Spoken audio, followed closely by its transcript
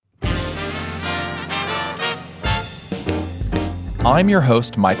I'm your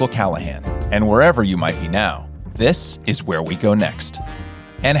host, Michael Callahan, and wherever you might be now, this is Where We Go Next.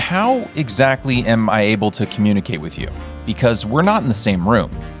 And how exactly am I able to communicate with you? Because we're not in the same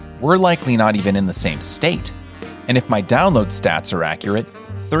room. We're likely not even in the same state. And if my download stats are accurate,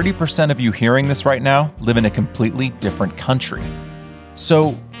 30% of you hearing this right now live in a completely different country.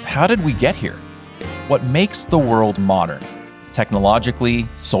 So, how did we get here? What makes the world modern, technologically,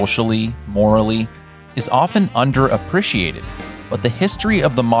 socially, morally, is often underappreciated. But the history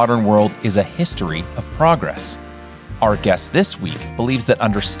of the modern world is a history of progress. Our guest this week believes that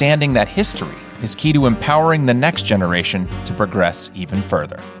understanding that history is key to empowering the next generation to progress even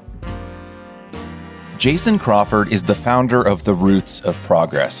further. Jason Crawford is the founder of The Roots of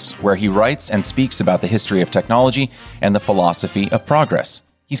Progress, where he writes and speaks about the history of technology and the philosophy of progress.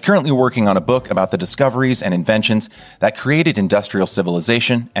 He's currently working on a book about the discoveries and inventions that created industrial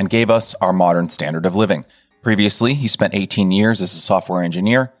civilization and gave us our modern standard of living. Previously, he spent 18 years as a software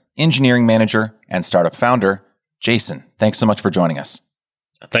engineer, engineering manager, and startup founder. Jason, thanks so much for joining us.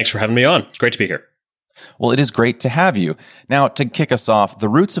 Thanks for having me on. It's great to be here. Well, it is great to have you. Now, to kick us off, The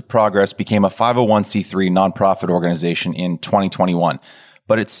Roots of Progress became a 501c3 nonprofit organization in 2021,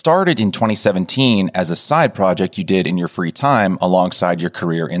 but it started in 2017 as a side project you did in your free time alongside your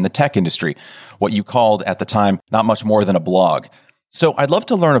career in the tech industry, what you called at the time not much more than a blog. So I'd love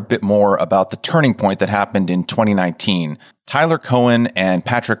to learn a bit more about the turning point that happened in 2019. Tyler Cohen and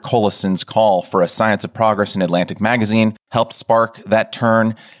Patrick Collison's call for a Science of Progress in Atlantic Magazine helped spark that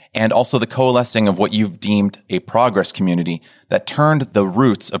turn, and also the coalescing of what you've deemed a progress community that turned The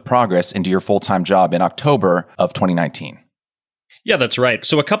Roots of Progress into your full-time job in October of 2019. Yeah, that's right.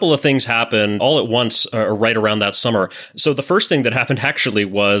 So a couple of things happened all at once right around that summer. So the first thing that happened actually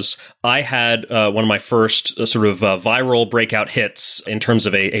was I had one of my first viral breakout hits in terms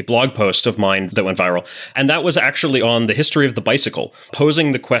of a blog post of mine that went viral. And that was actually on the history of the bicycle,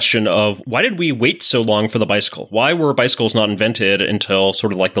 posing the question of why did we wait so long for the bicycle? Why were bicycles not invented until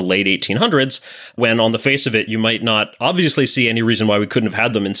sort of like the late 1800s, when on the face of it, you might not obviously see any reason why we couldn't have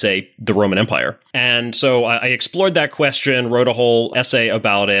had them in, say, the Roman Empire. And so I explored that question, wrote a whole essay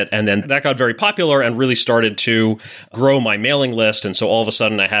about it, and then that got very popular and really started to grow my mailing list. And so all of a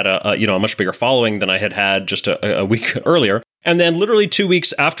sudden I had a much bigger following than I had just a week earlier. And then literally 2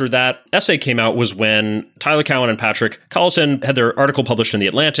 weeks after that essay came out was when Tyler Cowen and Patrick Collison had their article published in The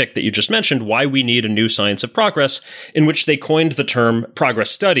Atlantic that you just mentioned, Why We Need a New Science of Progress, in which they coined the term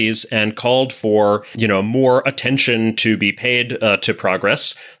progress studies and called for, more attention to be paid to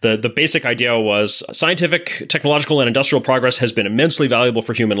progress. The basic idea was scientific, technological, and industrial progress has been immensely valuable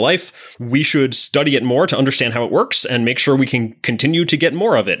for human life. We should study it more to understand how it works and make sure we can continue to get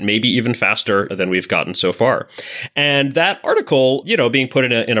more of it, maybe even faster than we've gotten so far. And that article, being put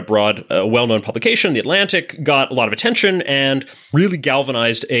in a broad, well-known publication, The Atlantic, got a lot of attention and really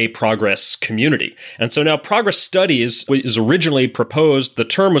galvanized a progress community. And so now progress studies was originally proposed, the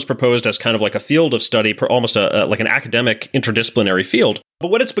term was proposed as kind of like a field of study, almost like an academic interdisciplinary field. But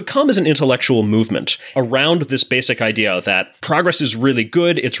what it's become is an intellectual movement around this basic idea that progress is really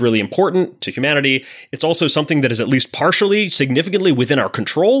good, it's really important to humanity. It's also something that is at least partially, significantly within our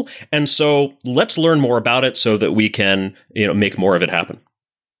control. And so let's learn more about it so that we can, make more of it happen.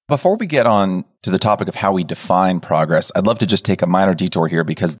 Before we get on to the topic of how we define progress, I'd love to just take a minor detour here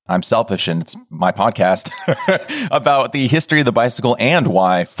because I'm selfish and it's my podcast about the history of the bicycle and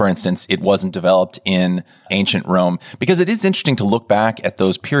why, for instance, it wasn't developed in ancient Rome. Because it is interesting to look back at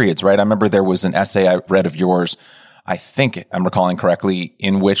those periods, right? I remember there was an essay I read of yours, I think I'm recalling correctly,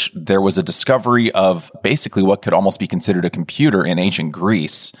 in which there was a discovery of basically what could almost be considered a computer in ancient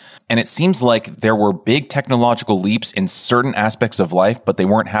Greece. And it seems like there were big technological leaps in certain aspects of life, but they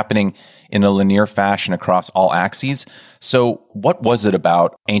weren't happening in a linear fashion across all axes. So what was it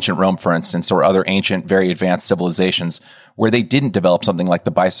about ancient Rome, for instance, or other ancient, very advanced civilizations where they didn't develop something like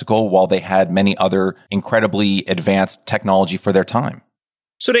the bicycle while they had many other incredibly advanced technology for their time?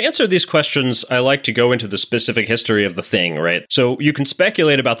 So to answer these questions, I like to go into the specific history of the thing, right? So you can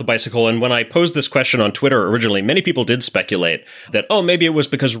speculate about the bicycle. And when I posed this question on Twitter originally, many people did speculate that, maybe it was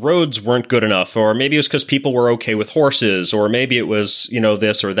because roads weren't good enough, or maybe it was because people were okay with horses, or maybe it was,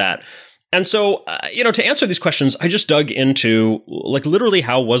 this or that. And so, to answer these questions, I just dug into, literally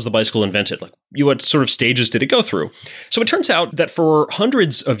how was the bicycle invented? What sort of stages did it go through? So it turns out that for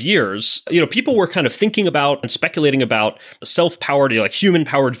hundreds of years, people were kind of thinking about and speculating about self-powered,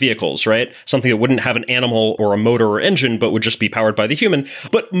 human-powered vehicles, right? Something that wouldn't have an animal or a motor or engine, but would just be powered by the human.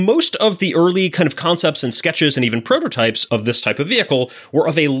 But most of the early kind of concepts and sketches and even prototypes of this type of vehicle were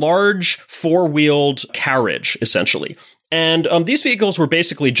of a large four-wheeled carriage, essentially. And these vehicles were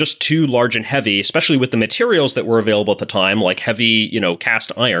basically just too large and heavy, especially with the materials that were available at the time, like heavy,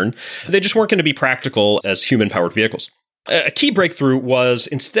 cast iron. They just weren't going to be practical as human-powered vehicles. A key breakthrough was,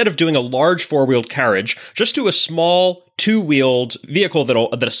 instead of doing a large four-wheeled carriage, just do a small two-wheeled vehicle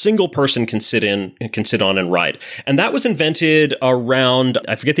that a single person can sit on and ride. And that was invented around,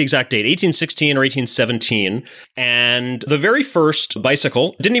 I forget the exact date, 1816 or 1817. And the very first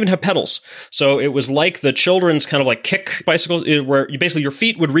bicycle didn't even have pedals. So it was like the children's kind of like kick bicycles, where basically your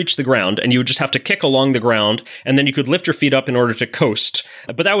feet would reach the ground and you would just have to kick along the ground, and then you could lift your feet up in order to coast.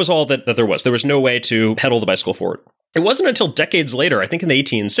 But that was all that there was. There was no way to pedal the bicycle forward. It wasn't until decades later, I think in the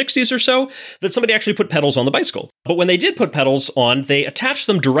 1860s or so, that somebody actually put pedals on the bicycle. But when they did put pedals on, they attached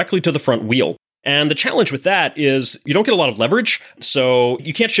them directly to the front wheel. And the challenge with that is you don't get a lot of leverage, so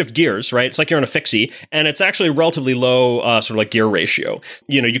you can't shift gears, right? It's like you're on a fixie, and it's actually a relatively low sort of like gear ratio.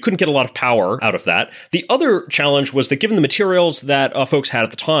 You couldn't get a lot of power out of that. The other challenge was that given the materials that folks had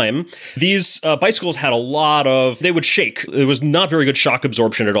at the time, these bicycles had they would shake. It was not very good shock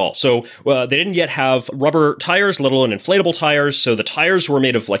absorption at all. So they didn't yet have rubber tires, let alone inflatable tires. So the tires were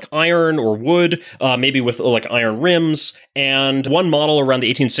made of like iron or wood, maybe with like iron rims. And one model around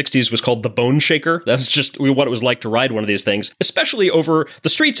the 1860s was called the Bone Shaker. That's just what it was like to ride one of these things, especially over the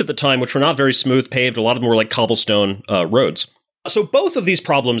streets at the time, which were not very smooth paved. A lot of them were like cobblestone roads. So both of these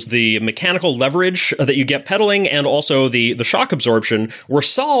problems, the mechanical leverage that you get pedaling and also the shock absorption, were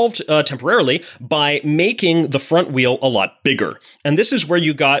solved temporarily by making the front wheel a lot bigger. And this is where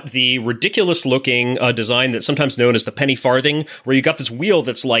you got the ridiculous looking design that's sometimes known as the penny farthing, where you got this wheel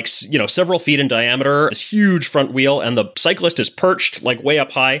that's like, several feet in diameter, this huge front wheel, and the cyclist is perched like way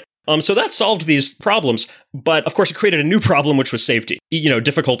up high. So that solved these problems, but of course it created a new problem, which was safety.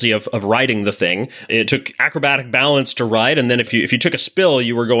 Difficulty of riding the thing. It took acrobatic balance to ride, and then if you took a spill,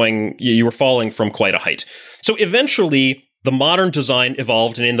 you were falling from quite a height. So eventually, the modern design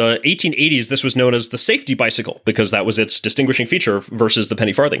evolved, and in the 1880s, this was known as the safety bicycle, because that was its distinguishing feature versus the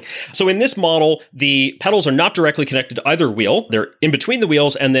penny farthing. So in this model, the pedals are not directly connected to either wheel. They're in between the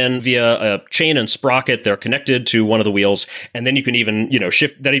wheels, and then via a chain and sprocket, they're connected to one of the wheels. And then you can even,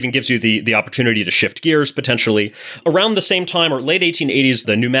 shift. That even gives you the opportunity to shift gears, potentially. Around the same time, or late 1880s,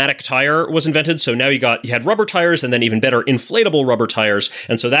 the pneumatic tire was invented. So now you had rubber tires, and then even better, inflatable rubber tires.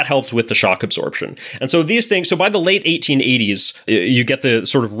 And so that helped with the shock absorption. And so these things, so by the late 1880s, you get the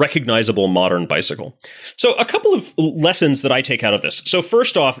sort of recognizable modern bicycle. So a couple of lessons that I take out of this. So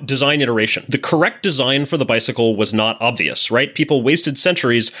first off, design iteration. The correct design for the bicycle was not obvious, right? People wasted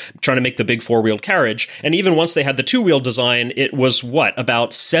centuries trying to make the big four-wheeled carriage. And even once they had the two-wheel design, it was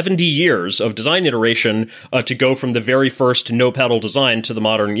about 70 years of design iteration to go from the very first no-pedal design to the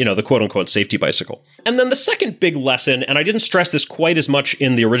modern, the quote-unquote safety bicycle. And then the second big lesson, and I didn't stress this quite as much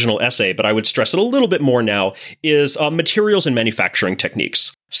in the original essay, but I would stress it a little bit more now, is materials and manufacturing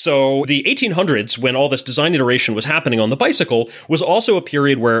techniques. So the 1800s, when all this design iteration was happening on the bicycle, was also a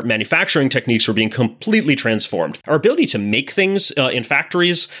period where manufacturing techniques were being completely transformed. Our ability to make things in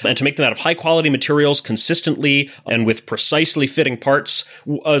factories and to make them out of high-quality materials consistently and with precisely fitting parts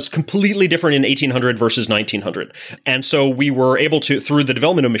was completely different in 1800 versus 1900. And so we were able to, through the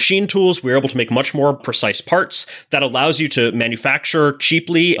development of machine tools, we were able to make much more precise parts that allows you to manufacture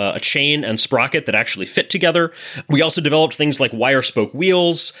cheaply a chain and sprocket that actually fit together. We also developed things like wire spoke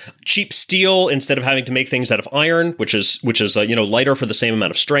wheels, cheap steel instead of having to make things out of iron, which is lighter for the same amount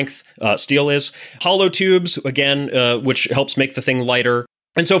of strength steel is. Hollow tubes, again, which helps make the thing lighter.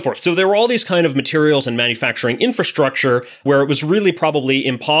 And so forth. So there were all these kind of materials and manufacturing infrastructure where it was really probably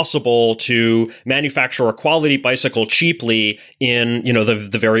impossible to manufacture a quality bicycle cheaply in,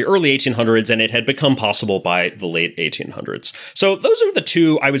 the very early 1800s, and it had become possible by the late 1800s. So those are the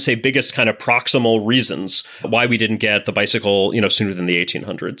two, I would say, biggest kind of proximal reasons why we didn't get the bicycle, sooner than the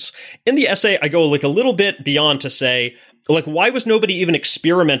 1800s. In the essay, I go a little bit beyond to say, why was nobody even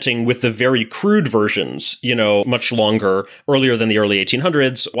experimenting with the very crude versions, much earlier than the early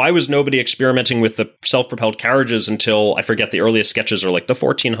 1800s? Why was nobody experimenting with the self-propelled carriages until, I forget, the earliest sketches are like the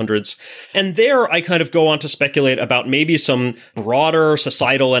 1400s? And there I kind of go on to speculate about maybe some broader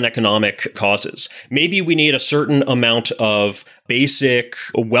societal and economic causes. Maybe we need a certain amount of basic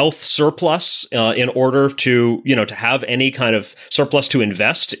wealth surplus in order to, to have any kind of surplus to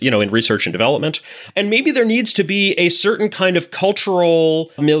invest, in research and development. And maybe there needs to be a certain kind of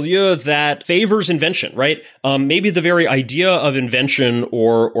cultural milieu that favors invention, right? Maybe the very idea of invention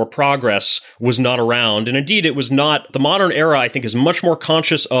or progress was not around. And indeed, it was not. The modern era, I think, is much more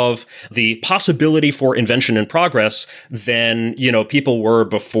conscious of the possibility for invention and progress than, people were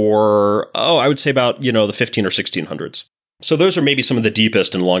before, I would say about, the 15 or 1600s. So those are maybe some of the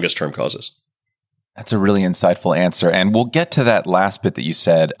deepest and longest term causes. That's a really insightful answer. And we'll get to that last bit that you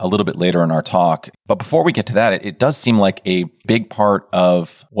said a little bit later in our talk. But before we get to that, it does seem like a big part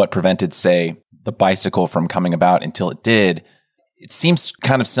of what prevented, say, the bicycle from coming about until it did. It seems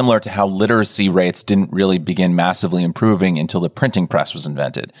kind of similar to how literacy rates didn't really begin massively improving until the printing press was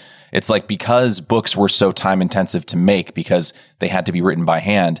invented. It's like because books were so time intensive to make because they had to be written by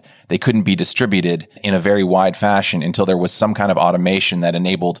hand, they couldn't be distributed in a very wide fashion until there was some kind of automation that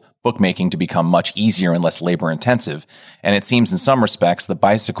enabled bookmaking to become much easier and less labor intensive. And it seems in some respects, the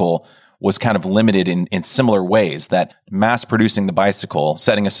bicycle was kind of limited in similar ways, that mass producing the bicycle,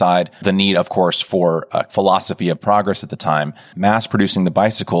 setting aside the need, of course, for a philosophy of progress at the time, mass producing the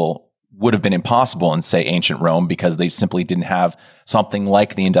bicycle would have been impossible in, say, ancient Rome because they simply didn't have something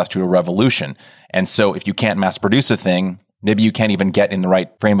like the Industrial Revolution. And so if you can't mass produce a thing, maybe you can't even get in the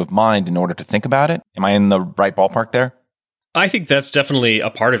right frame of mind in order to think about it. Am I in the right ballpark there? I think that's definitely a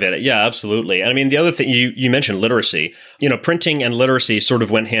part of it. Yeah, absolutely. I mean, the other thing you mentioned literacy, printing and literacy sort of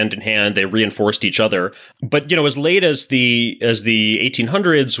went hand in hand. They reinforced each other. But, as late as the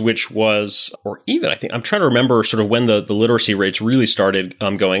 1800s, which was, or even I think I'm trying to remember sort of when the literacy rates really started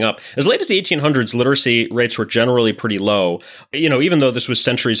going up. As late as the 1800s, literacy rates were generally pretty low, even though this was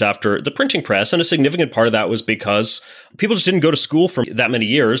centuries after the printing press. And a significant part of that was because people just didn't go to school for that many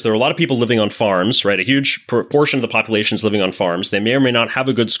years. There were a lot of people living on farms, right? A huge proportion of the population is living on farms. They may or may not have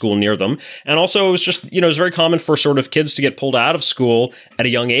a good school near them. And also it was just, it was very common for sort of kids to get pulled out of school at a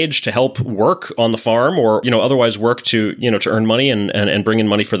young age to help work on the farm or, otherwise work to earn money and bring in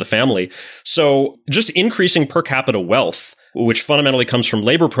money for the family. So just increasing per capita wealth, which fundamentally comes from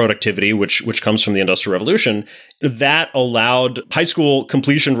labor productivity, which comes from the Industrial Revolution, that allowed high school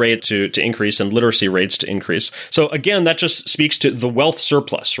completion rate to increase and literacy rates to increase. So again, that just speaks to the wealth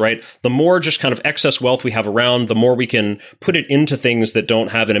surplus, right? The more just kind of excess wealth we have around, the more we can put it into things that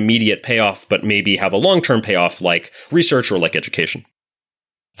don't have an immediate payoff, but maybe have a long-term payoff like research or like education.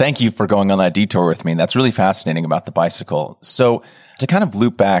 Thank you for going on that detour with me. That's really fascinating about the bicycle. So to kind of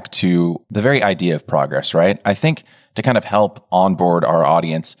loop back to the very idea of progress, right? I think to kind of help onboard our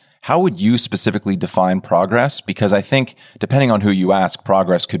audience, how would you specifically define progress? Because I think depending on who you ask,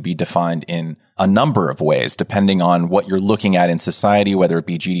 progress could be defined in a number of ways, depending on what you're looking at in society, whether it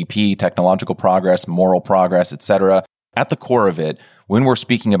be GDP, technological progress, moral progress, etc. At the core of it, when we're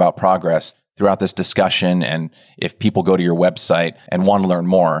speaking about progress throughout this discussion, and if people go to your website and want to learn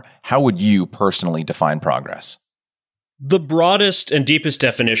more, how would you personally define progress? The broadest and deepest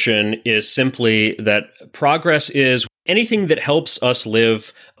definition is simply that progress is anything that helps us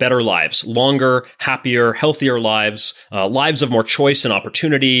live better lives, longer, happier, healthier lives, lives of more choice and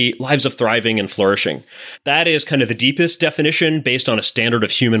opportunity, lives of thriving and flourishing. That is kind of the deepest definition based on a standard of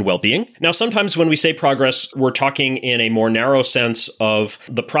human well-being. Now, sometimes when we say progress, we're talking in a more narrow sense of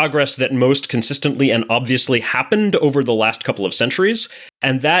the progress that most consistently and obviously happened over the last couple of centuries.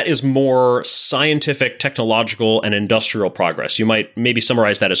 And that is more scientific, technological, and industrial progress. You might maybe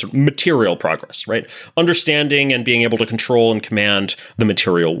summarize that as material progress, right? Understanding and being able to control and command the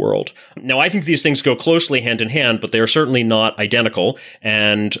material world. Now, I think these things go closely hand in hand, but they are certainly not identical.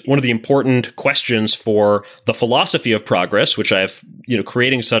 And one of the important questions for the philosophy of progress, which I've,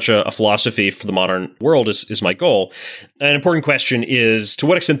 creating such a philosophy for the modern world is my goal. An important question is to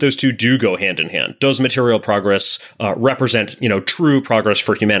what extent those two do go hand in hand. Does material progress represent, true progress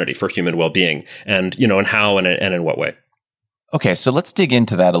for humanity, for human well-being, and how and in what way? Okay, so let's dig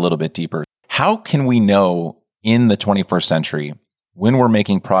into that a little bit deeper. How can we know in the 21st century when we're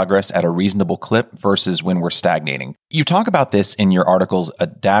making progress at a reasonable clip versus when we're stagnating? You talk about this in your articles, A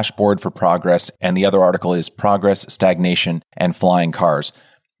Dashboard for Progress, and the other article is Progress, Stagnation, and Flying Cars.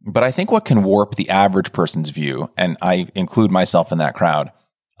 But I think what can warp the average person's view, and I include myself in that crowd,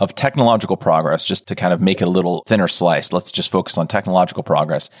 of technological progress, just to kind of make it a little thinner slice, let's just focus on technological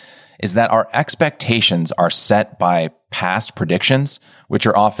progress, is that our expectations are set by past predictions, which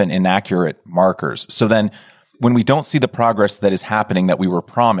are often inaccurate markers. So then when we don't see the progress that is happening that we were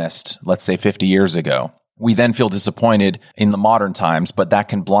promised, let's say 50 years ago, we then feel disappointed in the modern times, but that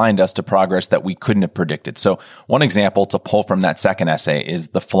can blind us to progress that we couldn't have predicted. So one example to pull from that second essay is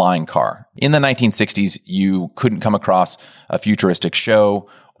the flying car. In the 1960s, you couldn't come across a futuristic show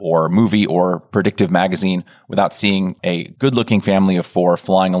or movie or predictive magazine without seeing a good-looking family of four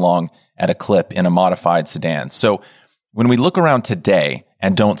flying along at a clip in a modified sedan. So when we look around today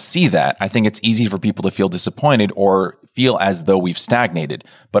and don't see that, I think it's easy for people to feel disappointed or feel as though we've stagnated.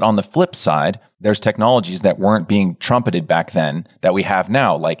 But on the flip side, there's technologies that weren't being trumpeted back then that we have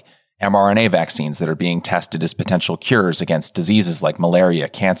now, like mRNA vaccines that are being tested as potential cures against diseases like malaria,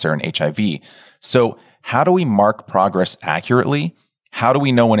 cancer, and HIV. So how do we mark progress accurately? How do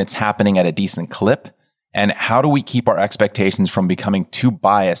we know when it's happening at a decent clip? And how do we keep our expectations from becoming too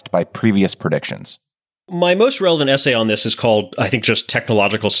biased by previous predictions? My most relevant essay on this is called, I think, just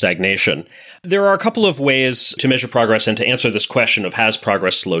technological stagnation. There are a couple of ways to measure progress and to answer this question of has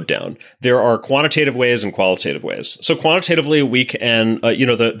progress slowed down. There are quantitative ways and qualitative ways. So quantitatively, we can,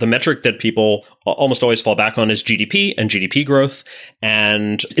 the metric that people almost always fall back on is GDP and GDP growth.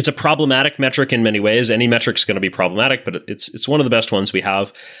 And it's a problematic metric in many ways. Any metric's going to be problematic, but it's one of the best ones we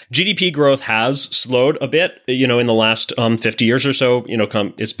have. GDP growth has slowed a bit, in the last 50 years or so.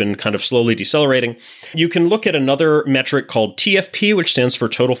 It's been kind of slowly decelerating. You can look at another metric called TFP, which stands for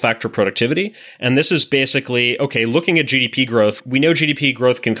total factor productivity. And this is basically, looking at GDP growth, we know GDP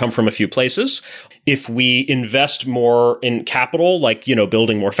growth can come from a few places. If we invest more in capital, like,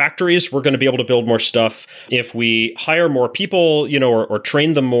 building more factories, we're going to be able to build more stuff. If we hire more people, or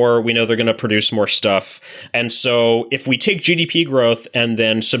train them more, we know they're going to produce more stuff. And so if we take GDP growth and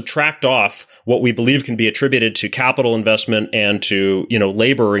then subtract off what we believe can be attributed to capital investment and to,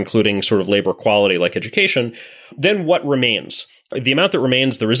 labor, including sort of labor quality like education, then what remains? The amount that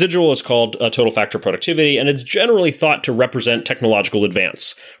remains, the residual, is called total factor productivity, and it's generally thought to represent technological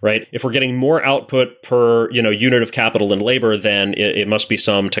advance, right? If we're getting more output per, unit of capital and labor, then it must be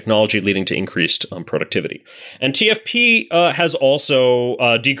some technology leading to increased productivity. And TFP has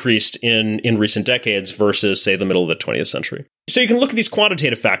also decreased in recent decades versus, say, the middle of the 20th century. So you can look at these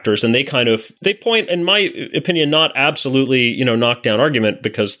quantitative factors, and they point, in my opinion, not absolutely, knock down argument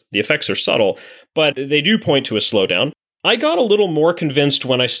because the effects are subtle, but they do point to a slowdown. I got a little more convinced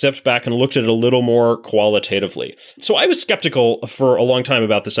when I stepped back and looked at it a little more qualitatively. So I was skeptical for a long time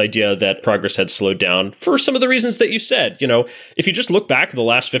about this idea that progress had slowed down for some of the reasons that you said. If you just look back at the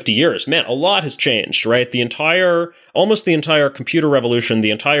last 50 years, man, a lot has changed, right? Almost the entire computer revolution, the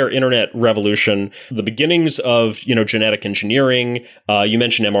entire internet revolution, the beginnings of, genetic engineering. You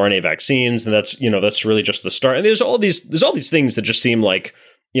mentioned mRNA vaccines, and that's really just the start. And there's all these things that just seem like,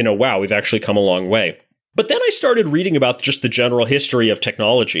 wow, we've actually come a long way. But then I started reading about just the general history of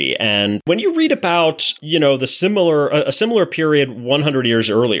technology. And when you read about, a similar period 100 years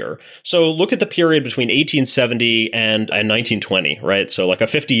earlier, so look at the period between 1870 and 1920, right? So like a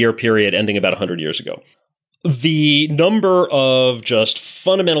 50-year period ending about 100 years ago. The number of just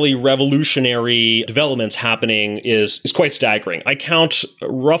fundamentally revolutionary developments happening is quite staggering. I count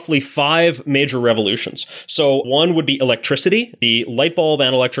roughly 5 major revolutions. So one would be electricity. The light bulb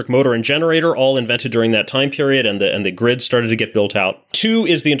and electric motor and generator, all invented during that time period, and the grid started to get built out. 2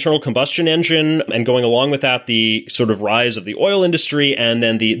 is the internal combustion engine, and going along with that, the sort of rise of the oil industry, and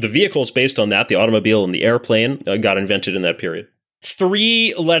then the vehicles based on that, the automobile and the airplane, got invented in that period.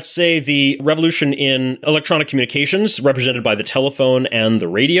 3, let's say the revolution in electronic communications, represented by the telephone and the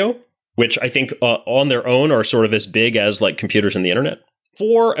radio, which I think on their own are sort of as big as like computers and the internet.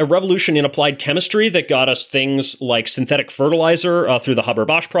 4, a revolution in applied chemistry that got us things like synthetic fertilizer through the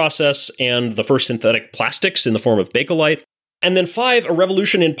Haber-Bosch process and the first synthetic plastics in the form of Bakelite. And then 5, a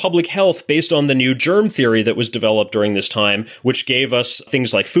revolution in public health based on the new germ theory that was developed during this time, which gave us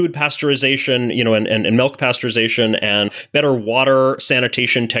things like food pasteurization, and milk pasteurization, and better water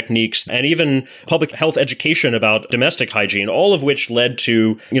sanitation techniques, and even public health education about domestic hygiene, all of which led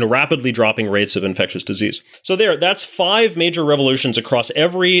to, rapidly dropping rates of infectious disease. So that's 5 major revolutions across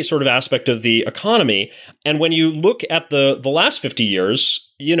every sort of aspect of the economy. And when you look at the last 50 years,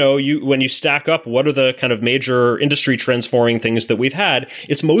 when you stack up what are the kind of major industry transforming things that we've had,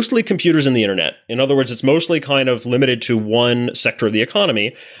 it's mostly computers and the internet. In other words, it's mostly kind of limited to one sector of the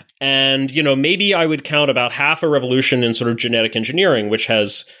economy. And, maybe I would count about half a revolution in sort of genetic engineering, which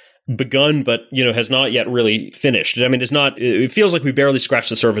has begun, but, has not yet really finished. I mean, it feels like we've barely scratched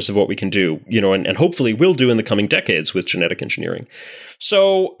the surface of what we can do, and hopefully will do in the coming decades with genetic engineering.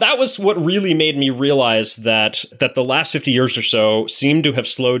 So that was what really made me realize that the last 50 years or so seemed to have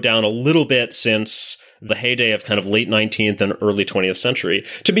slowed down a little bit since the heyday of kind of late 19th and early 20th century.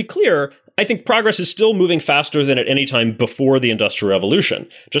 To be clear, I think progress is still moving faster than at any time before the Industrial Revolution,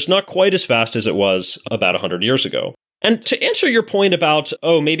 just not quite as fast as it was about 100 years ago. And to answer your point about,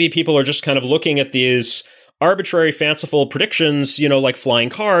 maybe people are just kind of looking at these arbitrary, fanciful predictions, like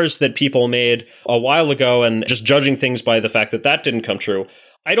flying cars that people made a while ago and just judging things by the fact that didn't come true.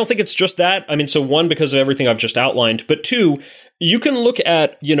 I don't think it's just that. I mean, so 1, because of everything I've just outlined, but 2, You can look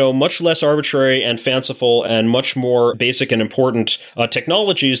at, much less arbitrary and fanciful and much more basic and important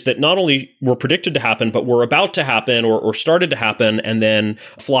technologies that not only were predicted to happen, but were about to happen or started to happen and then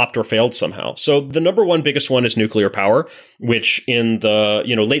flopped or failed somehow. So the number one biggest one is nuclear power, which in the,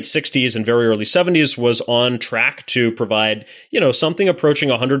 late 60s and very early 70s was on track to provide, something approaching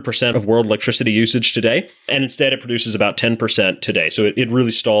 100% of world electricity usage today. And instead it produces about 10% today. So it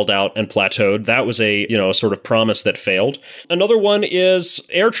really stalled out and plateaued. That was a sort of promise that failed. Another one is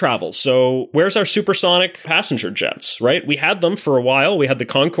air travel. So where's our supersonic passenger jets, right? We had them for a while. We had the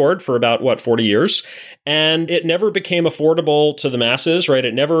Concorde for about, 40 years. And it never became affordable to the masses, right?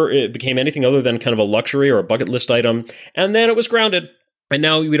 It became anything other than kind of a luxury or a bucket list item. And then it was grounded. And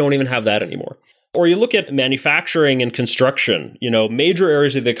now we don't even have that anymore. Or you look at manufacturing and construction, major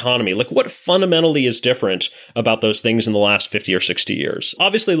areas of the economy, like what fundamentally is different about those things in the last 50 or 60 years?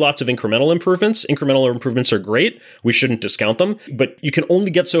 Obviously, lots of incremental improvements. Incremental improvements are great. We shouldn't discount them, but you can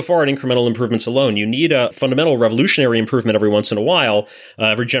only get so far in incremental improvements alone. You need a fundamental revolutionary improvement every once in a while,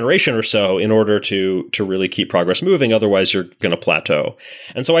 every generation or so, in order to really keep progress moving. Otherwise, you're going to plateau.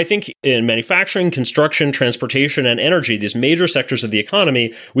 And so I think in manufacturing, construction, transportation, and energy, these major sectors of the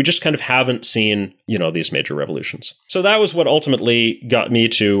economy, we just kind of haven't seen these major revolutions. So that was what ultimately got me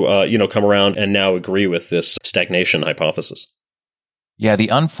to, come around and now agree with this stagnation hypothesis. Yeah, the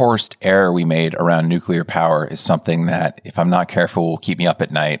unforced error we made around nuclear power is something that, if I'm not careful, will keep me up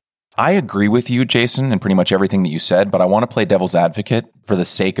at night. I agree with you, Jason, and pretty much everything that you said, but I want to play devil's advocate for the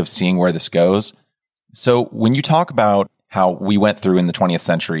sake of seeing where this goes. So when you talk about how we went through in the 20th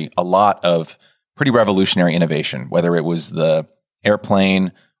century a lot of pretty revolutionary innovation, whether it was the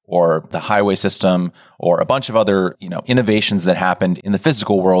airplane or the highway system, or a bunch of other, innovations that happened in the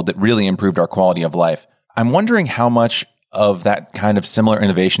physical world that really improved our quality of life. I'm wondering how much of that kind of similar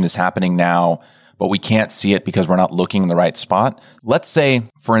innovation is happening now, but we can't see it because we're not looking in the right spot. Let's say,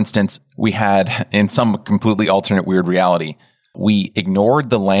 for instance, we had, in some completely alternate weird reality, we ignored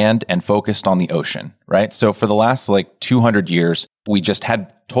the land and focused on the ocean, right? So for the last 200 years, we just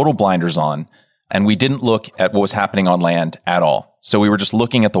had total blinders on, and we didn't look at what was happening on land at all. So we were just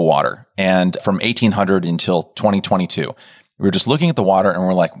looking at the water. And from 1800 until 2022, we were just looking at the water and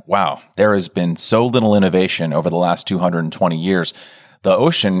we're like, wow, there has been so little innovation over the last 220 years. The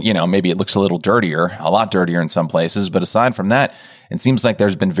ocean, maybe it looks a little dirtier, a lot dirtier in some places. But aside from that, it seems like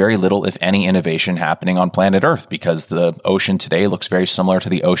there's been very little, if any, innovation happening on planet Earth because the ocean today looks very similar to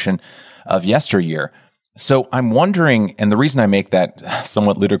the ocean of yesteryear. So I'm wondering, and the reason I make that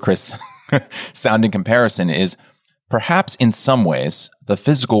somewhat ludicrous sounding comparison is perhaps in some ways, the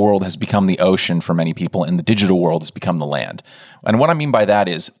physical world has become the ocean for many people and the digital world has become the land. And what I mean by that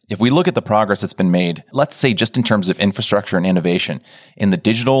is, if we look at the progress that's been made, let's say just in terms of infrastructure and innovation in the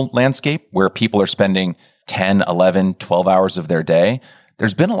digital landscape, where people are spending 10, 11, 12 hours of their day,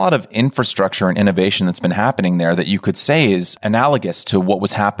 there's been a lot of infrastructure and innovation that's been happening there that you could say is analogous to what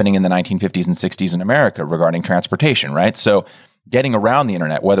was happening in the 1950s and 60s in America regarding transportation, right? So getting around the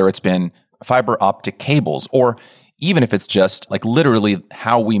internet, whether it's been fiber optic cables or even if it's just literally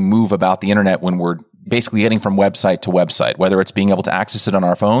how we move about the internet when we're basically getting from website to website, whether it's being able to access it on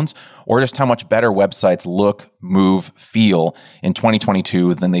our phones or just how much better websites look, move, feel in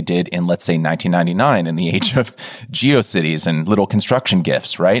 2022 than they did in, let's say, 1999 in the age of GeoCities and little construction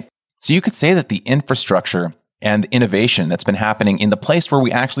GIFs, right? So you could say that the infrastructure and innovation that's been happening in the place where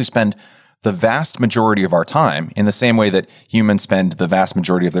we actually spend the vast majority of our time, in the same way that humans spend the vast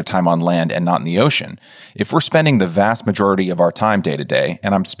majority of their time on land and not in the ocean. If we're spending the vast majority of our time day to day,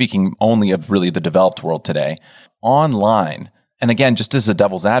 and I'm speaking only of really the developed world today, online, and again, just as a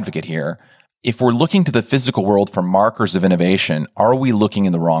devil's advocate here, if we're looking to the physical world for markers of innovation, are we looking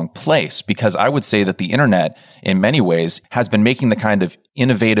in the wrong place? Because I would say that the internet, in many ways, has been making the kind of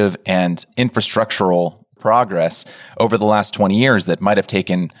innovative and infrastructural progress over the last 20 years that might have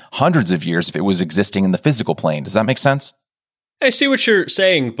taken hundreds of years if it was existing in the physical plane. Does that make sense? I see what you're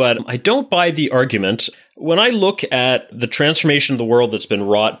saying, but I don't buy the argument. When I look at the transformation of the world that's been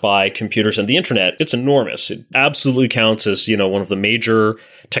wrought by computers and the internet, it's enormous. It absolutely counts as, one of the major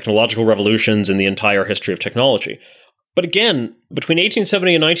technological revolutions in the entire history of technology. But again, between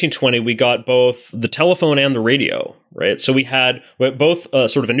 1870 and 1920, we got both the telephone and the radio, right? So we had both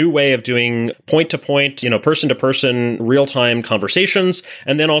sort of a new way of doing point-to-point, person-to-person, real-time conversations,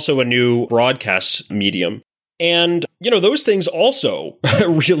 and then also a new broadcast medium. And, those things also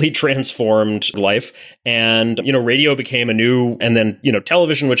really transformed life. And, radio became a new, and then,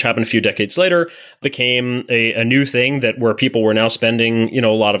 television, which happened a few decades later, became a new thing where people were now spending, a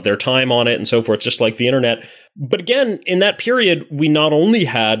lot of their time on it and so forth, just like the internet. But again, in that period, we not only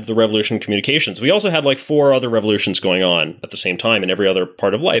had the revolution in communications, we also had like 4 other revolutions going on at the same time in every other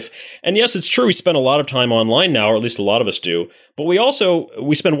part of life. And yes, it's true, we spend a lot of time online now, or at least a lot of us do, but we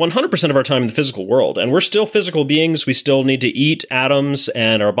spend 100% of our time in the physical world, and we're still physical beings. We still need to eat atoms,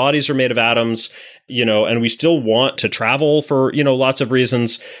 and our bodies are made of atoms, and we still want to travel for, lots of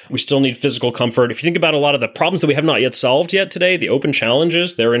reasons. We still need physical comfort. If you think about a lot of the problems that we have not yet solved yet today, the open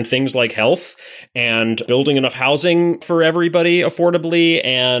challenges, they're in things like health and building enough housing for everybody affordably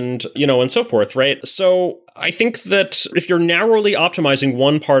and so forth, right? So I think that if you're narrowly optimizing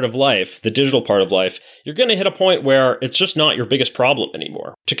one part of life, the digital part of life, you're going to hit a point where it's just not your biggest problem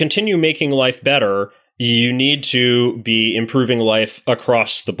anymore. To continue making life better, you need to be improving life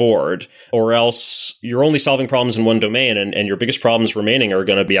across the board, or else you're only solving problems in one domain, and your biggest problems remaining are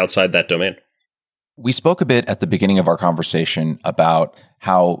going to be outside that domain. We spoke a bit at the beginning of our conversation about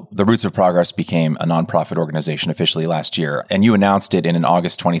how the Roots of Progress became a nonprofit organization officially last year, and you announced it in an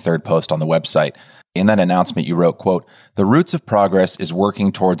August 23rd post on the website. In that announcement, you wrote, quote, "The Roots of Progress is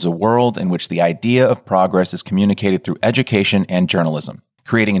working towards a world in which the idea of progress is communicated through education and journalism,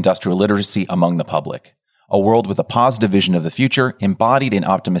 creating industrial literacy among the public. A world with a positive vision of the future, embodied in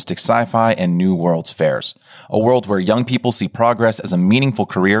optimistic sci-fi and new world's fairs. A world where young people see progress as a meaningful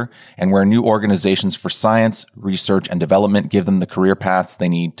career and where new organizations for science, research, and development give them the career paths they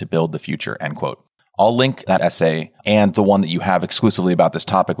need to build the future," end quote. I'll link that essay and the one that you have exclusively about this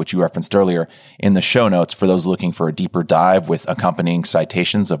topic, which you referenced earlier, in the show notes for those looking for a deeper dive with accompanying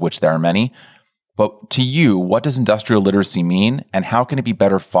citations, of which there are many. But to you, what does industrial literacy mean, and how can it be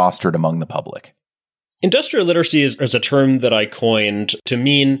better fostered among the public? Industrial literacy is a term that I coined to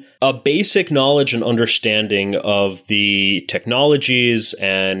mean a basic knowledge and understanding of the technologies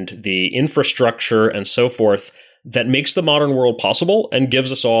and the infrastructure and so forth that makes the modern world possible and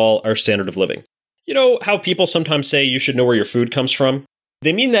gives us all our standard of living. You know how people sometimes say you should know where your food comes from?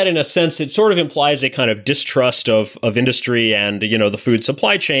 They mean that in a sense, it sort of implies a kind of distrust of industry and, the food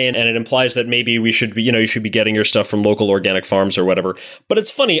supply chain. And it implies that maybe we should be, you should be getting your stuff from local organic farms or whatever. But it's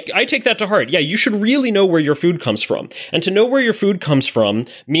funny. I take that to heart. Yeah, you should really know where your food comes from. And to know where your food comes from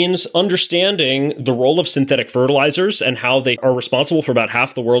means understanding the role of synthetic fertilizers and how they are responsible for about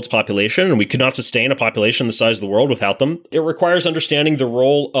half the world's population. And we could not sustain a population the size of the world without them. It requires understanding the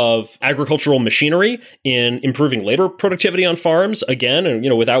role of agricultural machinery in improving labor productivity on farms, again, and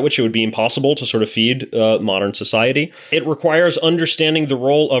without which it would be impossible to sort of feed modern society. It requires understanding the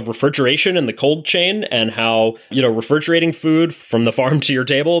role of refrigeration in the cold chain and how, refrigerating food from the farm to your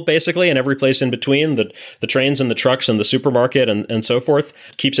table, basically, and every place in between, the trains and the trucks and the supermarket and so forth,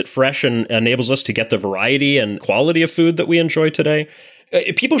 keeps it fresh and enables us to get the variety and quality of food that we enjoy today.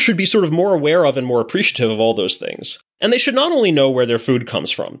 People should be sort of more aware of and more appreciative of all those things. And they should not only know where their food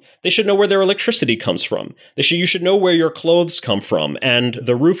comes from, they should know where their electricity comes from. You should know where your clothes come from and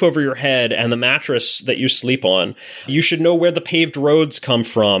the roof over your head and the mattress that you sleep on. You should know where the paved roads come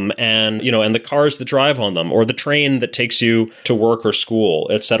from and, and the cars that drive on them, or the train that takes you to work or school,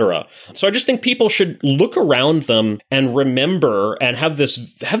 etc. So I just think people should look around them and remember and have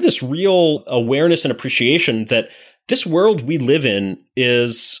this real awareness and appreciation that this world we live in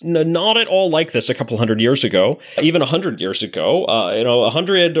is not at all like this a couple hundred years ago, even 100 years ago,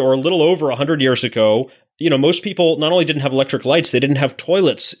 100 or a little over 100 years ago. Most people not only didn't have electric lights, they didn't have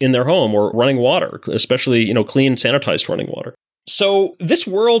toilets in their home or running water, especially, clean, sanitized running water. So this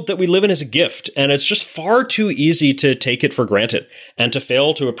world that we live in is a gift, and it's just far too easy to take it for granted and to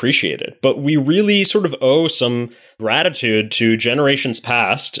fail to appreciate it. But we really sort of owe some gratitude to generations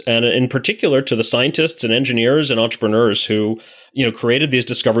past, and in particular to the scientists and engineers and entrepreneurs who, created these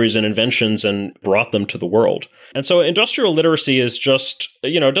discoveries and inventions and brought them to the world. And so industrial literacy is just,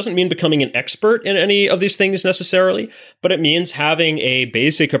 it doesn't mean becoming an expert in any of these things necessarily, but it means having a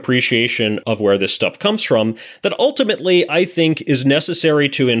basic appreciation of where this stuff comes from that ultimately I think is necessary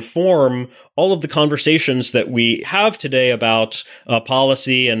to inform all of the conversations that we have today about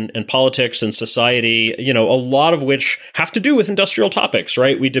policy and politics and society, a lot of which have to do with industrial topics,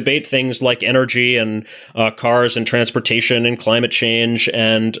 right? We debate things like energy and cars and transportation and climate change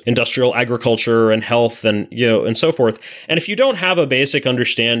and industrial agriculture and health and, and so forth. And if you don't have a basic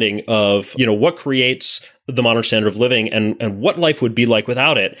understanding of, what creates the modern standard of living and what life would be like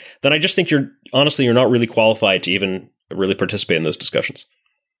without it, then I just think you're not really qualified to even really participate in those discussions.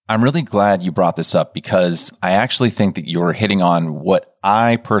 I'm really glad you brought this up because I actually think that you're hitting on what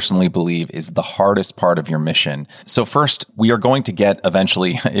I personally believe is the hardest part of your mission. So first, we are going to get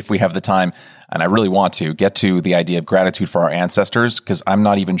eventually, if we have the time, and I really want to, get to the idea of gratitude for our ancestors, because I'm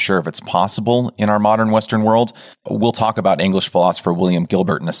not even sure if it's possible in our modern Western world. We'll talk about English philosopher William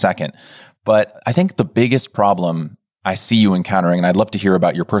Gilbert in a second. But I think the biggest problem I see you encountering, and I'd love to hear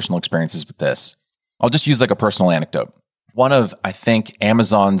about your personal experiences with this. I'll just use like a personal anecdote. One of, I think,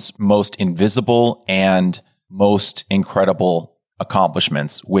 Amazon's most invisible and most incredible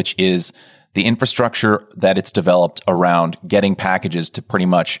accomplishments, which is the infrastructure that it's developed around getting packages to pretty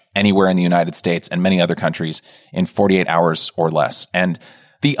much anywhere in the United States and many other countries in 48 hours or less. And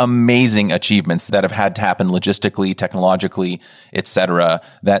the amazing achievements that have had to happen logistically, technologically, et cetera,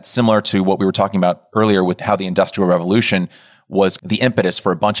 that's similar to what we were talking about earlier with how the Industrial Revolution was the impetus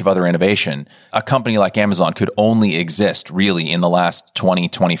for a bunch of other innovation. A company like Amazon could only exist really in the last 20,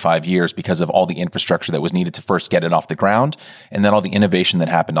 25 years because of all the infrastructure that was needed to first get it off the ground and then all the innovation that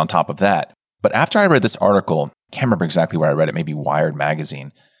happened on top of that. But after I read this article, I can't remember exactly where I read it, maybe Wired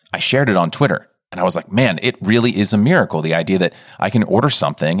magazine, I shared it on Twitter. And I was like, man, it really is a miracle. The idea that I can order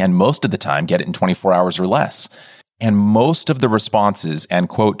something and most of the time get it in 24 hours or less. And most of the responses and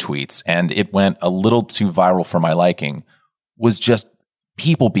quote tweets, and it went a little too viral for my liking, was just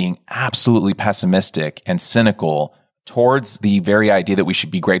people being absolutely pessimistic and cynical towards the very idea that we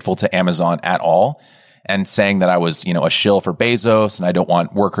should be grateful to Amazon at all, and saying that I was, a shill for Bezos and I don't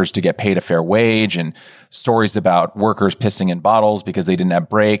want workers to get paid a fair wage, and stories about workers pissing in bottles because they didn't have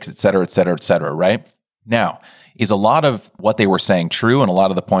breaks, et cetera, et cetera, et cetera, right? Now, is a lot of what they were saying true, and a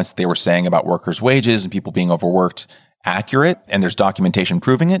lot of the points that they were saying about workers' wages and people being overworked accurate, and there's documentation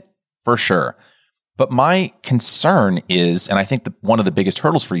proving it? For sure. But my concern is, and I think one of the biggest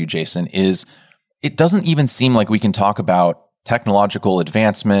hurdles for you, Jason, is it doesn't even seem like we can talk about technological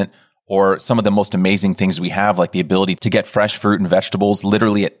advancement or some of the most amazing things we have, like the ability to get fresh fruit and vegetables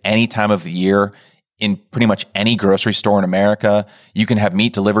literally at any time of the year in pretty much any grocery store in America. You can have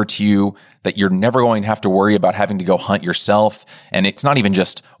meat delivered to you that you're never going to have to worry about having to go hunt yourself. And it's not even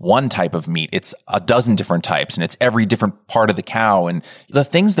just one type of meat. It's a dozen different types, and it's every different part of the cow. And the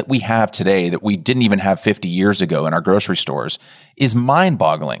things that we have today that we didn't even have 50 years ago in our grocery stores is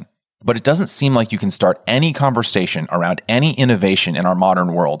mind-boggling. But it doesn't seem like you can start any conversation around any innovation in our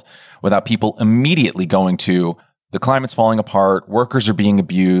modern world without people immediately going to the climate's falling apart, workers are being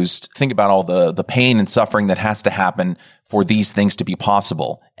abused. Think about all the pain and suffering that has to happen for these things to be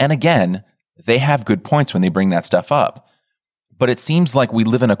possible. And again, they have good points when they bring that stuff up. But it seems like we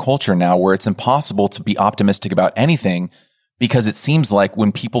live in a culture now where it's impossible to be optimistic about anything, because it seems like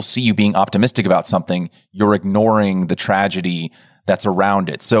when people see you being optimistic about something, you're ignoring the tragedy that's around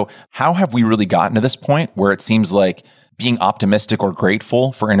it. So how have we really gotten to this point where it seems like being optimistic or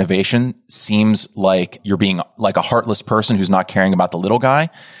grateful for innovation seems like you're being like a heartless person who's not caring about the little guy?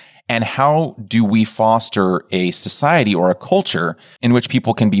 And how do we foster a society or a culture in which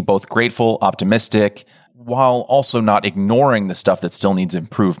people can be both grateful, optimistic, while also not ignoring the stuff that still needs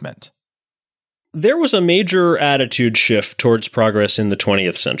improvement? There was a major attitude shift towards progress in the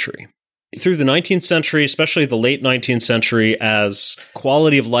 20th century. Through the 19th century, especially the late 19th century, as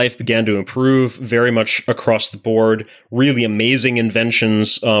quality of life began to improve very much across the board, really amazing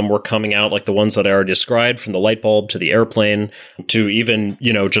inventions were coming out, like the ones that I already described, from the light bulb to the airplane to even,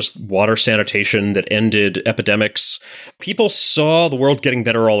 just water sanitation that ended epidemics. People saw the world getting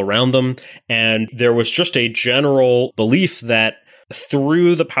better all around them, and there was just a general belief that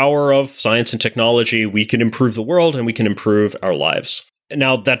through the power of science and technology, we can improve the world and we can improve our lives.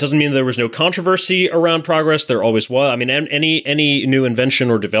 Now, that doesn't mean there was no controversy around progress. There always was. I mean, any new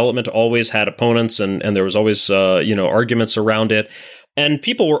invention or development always had opponents, and there was always, arguments around it. And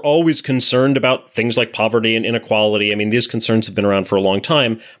people were always concerned about things like poverty and inequality. I mean, these concerns have been around for a long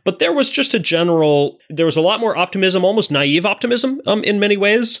time. But there was just there was a lot more optimism, almost naive optimism in many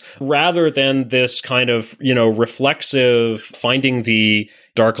ways, rather than this kind of, reflexive finding the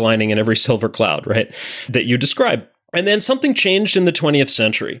dark lining in every silver cloud, right, that you describe. And then something changed in the 20th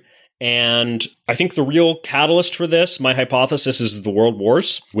century. And I think the real catalyst for this, my hypothesis, is the world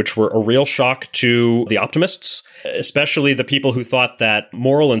wars, which were a real shock to the optimists, especially the people who thought that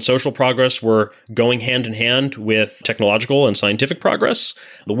moral and social progress were going hand in hand with technological and scientific progress.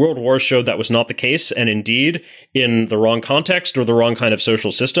 The world wars showed that was not the case. And indeed, in the wrong context or the wrong kind of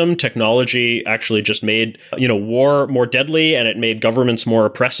social system, technology actually just made, war more deadly, and it made governments more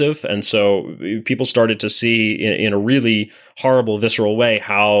oppressive. And so people started to see in a really horrible, visceral way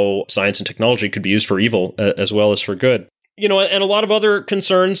how science and technology could be used for evil as well as for good. And a lot of other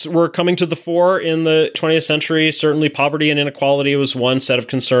concerns were coming to the fore in the 20th century. Certainly poverty and inequality was one set of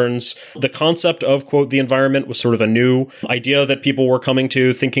concerns. The concept of, quote, the environment was sort of a new idea that people were coming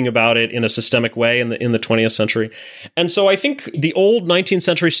to, thinking about it in a systemic way in the 20th century. And so I think the old 19th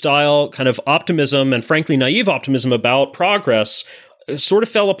century style kind of optimism, and frankly naive optimism about progress, sort of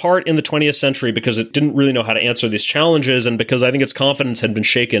fell apart in the 20th century because it didn't really know how to answer these challenges, and because I think its confidence had been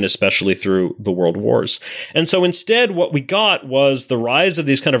shaken, especially through the world wars. And so instead, what we got was the rise of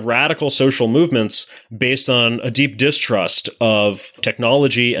these kind of radical social movements based on a deep distrust of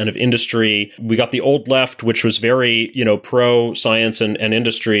technology and of industry. We got the old left, which was very, pro-science and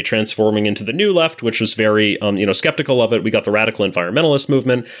industry, transforming into the new left, which was very, skeptical of it. We got the radical environmentalist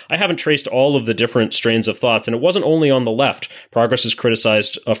movement. I haven't traced all of the different strains of thoughts, and it wasn't only on the left. Progress is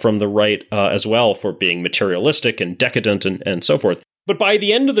criticized from the right as well for being materialistic and decadent and so forth. But by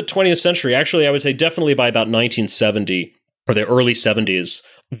the end of the 20th century, actually, I would say definitely by about 1970 or the early 70s,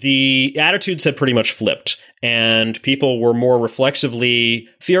 the attitudes had pretty much flipped, and people were more reflexively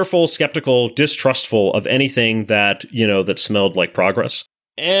fearful, skeptical, distrustful of anything that, that smelled like progress.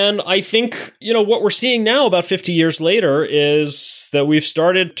 And I think, what we're seeing now about 50 years later is that we've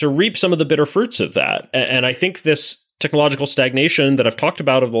started to reap some of the bitter fruits of that. And I think this technological stagnation that I've talked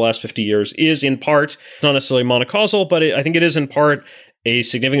about over the last 50 years is in part, not necessarily monocausal, but I think it is in part a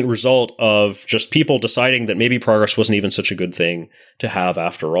significant result of just people deciding that maybe progress wasn't even such a good thing to have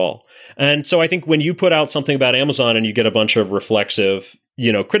after all. And so I think when you put out something about Amazon and you get a bunch of reflexive,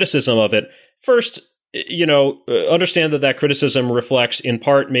 criticism of it, first, understand that criticism reflects in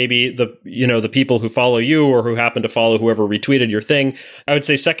part maybe the people who follow you or who happen to follow whoever retweeted your thing. I would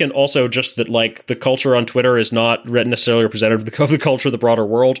say second, also just that the culture on Twitter is not necessarily representative of the culture of the broader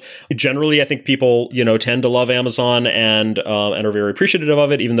world. Generally, I think people, tend to love Amazon and are very appreciative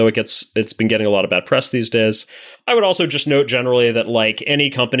of it, even though it's been getting a lot of bad press these days. I would also just note generally that any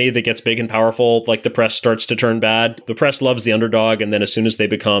company that gets big and powerful, the press starts to turn bad. The press loves the underdog, and then as soon as they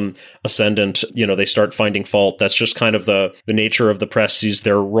become ascendant, they start finding fault. That's just kind of the nature of the press, sees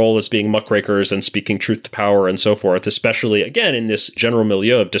their role as being muckrakers and speaking truth to power and so forth, especially, again, in this general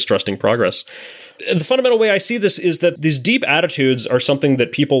milieu of distrusting progress. The fundamental way I see this is that these deep attitudes are something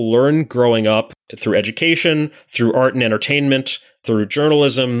that people learn growing up through education, through art and entertainment, through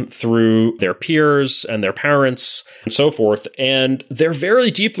journalism, through their peers and their parents, and so forth. And they're very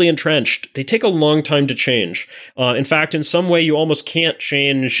deeply entrenched. They take a long time to change. In fact, in some way, you almost can't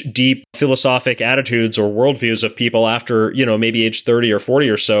change deep philosophic attitudes or worldviews of people after, maybe age 30 or 40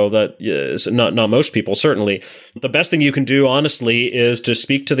 or so. That is not most people, certainly. The best thing you can do, honestly, is to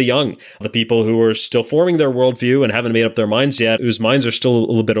speak to the young, the people who are still forming their worldview and haven't made up their minds yet, whose minds are still a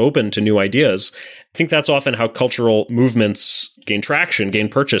little bit open to new ideas. I think that's often how cultural movements gain traction, gain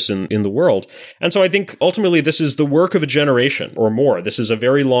purchase in the world. And so I think ultimately this is the work of a generation or more. This is a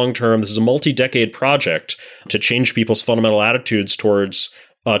very long-term, this is a multi-decade project to change people's fundamental attitudes towards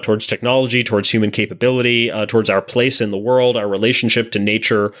technology, towards human capability, towards our place in the world, our relationship to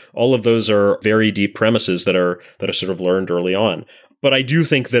nature. All of those are very deep premises that are sort of learned early on. But I do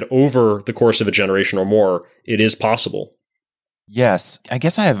think that over the course of a generation or more, it is possible. Yes. I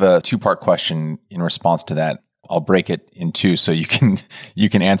guess I have a two-part question in response to that. I'll break it in two so you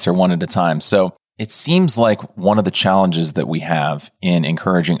can answer one at a time. So it seems like one of the challenges that we have in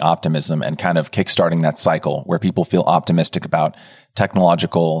encouraging optimism and kind of kickstarting that cycle where people feel optimistic about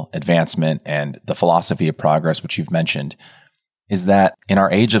technological advancement and the philosophy of progress, which you've mentioned, is that in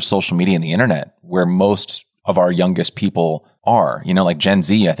our age of social media and the internet, where most of our youngest people are, Gen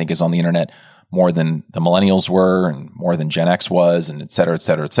Z, I think, is on the internet more than the millennials were and more than Gen X was, and et cetera, et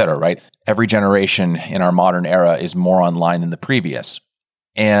cetera, et cetera, right? Every generation in our modern era is more online than the previous.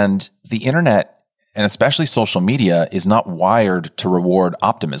 And the internet, and especially social media, is not wired to reward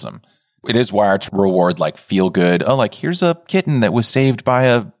optimism. It is wired to reward feel good. Oh, here's a kitten that was saved by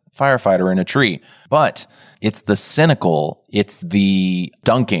a firefighter in a tree. But it's the cynical, it's the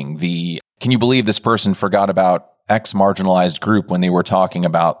dunking, can you believe this person forgot about X marginalized group when they were talking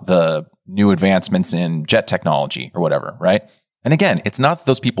about the new advancements in jet technology or whatever, right? And again, it's not that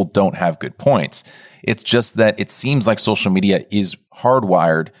those people don't have good points. It's just that it seems like social media is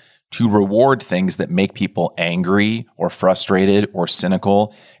hardwired to reward things that make people angry or frustrated or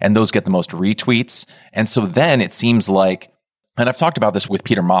cynical, and those get the most retweets. And so then it seems like, and I've talked about this with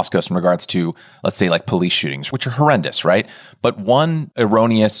Peter Moskos in regards to, let's say, police shootings, which are horrendous, right? But one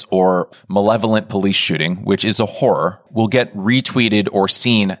erroneous or malevolent police shooting, which is a horror, will get retweeted or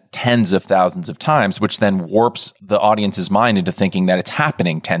seen tens of thousands of times, which then warps the audience's mind into thinking that it's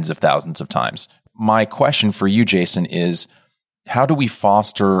happening tens of thousands of times. My question for you, Jason, is how do we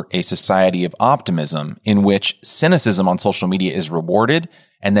foster a society of optimism in which cynicism on social media is rewarded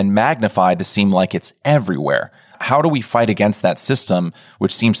and then magnified to seem like it's everywhere? How do we fight against that system,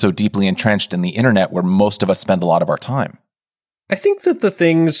 which seems so deeply entrenched in the internet where most of us spend a lot of our time? I think that the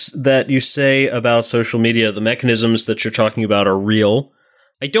things that you say about social media, the mechanisms that you're talking about, are real.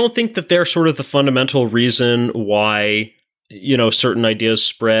 I don't think that they're sort of the fundamental reason why certain ideas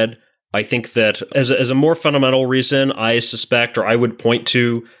spread. I think that as a more fundamental reason, I suspect, or I would point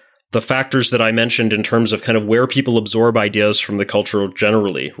to the factors that I mentioned in terms of kind of where people absorb ideas from the culture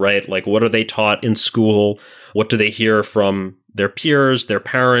generally, right? Like, what are they taught in school? What do they hear from their peers, their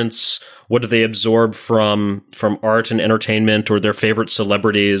parents? What do they absorb from art and entertainment or their favorite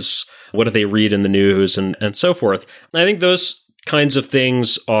celebrities? What do they read in the news and so forth? And I think those kinds of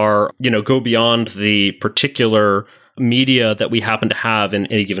things are, go beyond the particular media that we happen to have in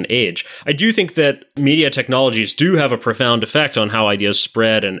any given age. I do think that media technologies do have a profound effect on how ideas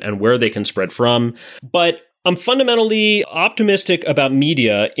spread and where they can spread from. But I'm fundamentally optimistic about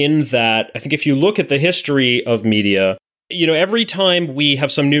media in that I think if you look at the history of media, every time we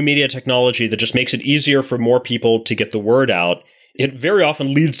have some new media technology that just makes it easier for more people to get the word out, it very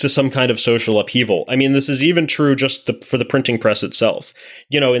often leads to some kind of social upheaval. I mean, this is even true just for the printing press itself.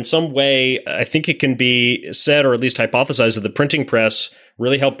 In some way, I think it can be said, or at least hypothesized, that the printing press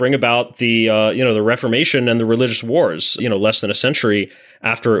really helped bring about the Reformation and the religious wars, less than a century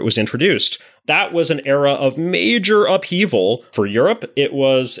after it was introduced. That was an era of major upheaval for Europe. It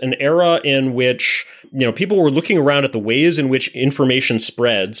was an era in which, people were looking around at the ways in which information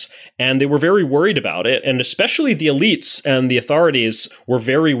spreads, and they were very worried about it. And especially the elites and the authorities were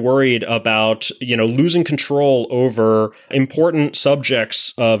very worried about, losing control over important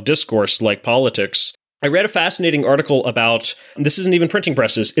subjects of discourse like politics. I read a fascinating article about, this isn't even printing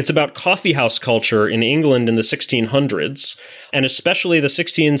presses, it's about coffeehouse culture in England in the 1600s, and especially the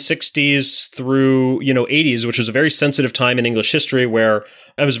 1660s through, 80s, which was a very sensitive time in English history where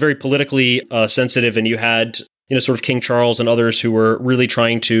I was very politically sensitive, and you had sort of King Charles and others who were really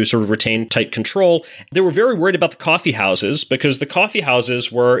trying to sort of retain tight control. They were very worried about the coffee houses because the coffee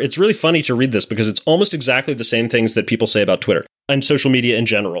houses were, it's really funny to read this because it's almost exactly the same things that people say about Twitter and social media in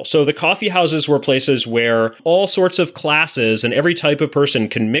general. So the coffee houses were places where all sorts of classes and every type of person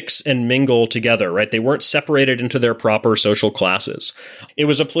can mix and mingle together, right? They weren't separated into their proper social classes. It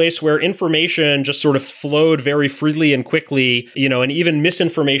was a place where information just sort of flowed very freely and quickly, and even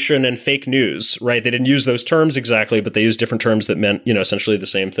misinformation and fake news, right? They didn't use those terms exactly, but they used different terms that meant, essentially the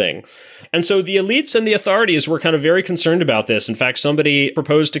same thing. And so the elites and the authorities were kind of very concerned about this. In fact, somebody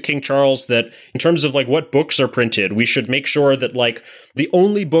proposed to King Charles that in terms of like what books are printed, we should make sure that like the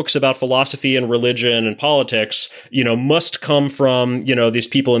only books about philosophy and religion and politics, must come from, these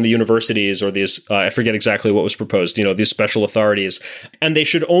people in the universities or these, I forget exactly what was proposed, these special authorities. And they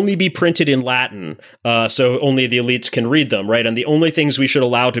should only be printed in Latin. So only the elites can read them, right? And the only things we should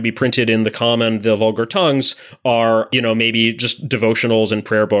allow to be printed in the common, the vulgar tongues are, maybe just devotionals and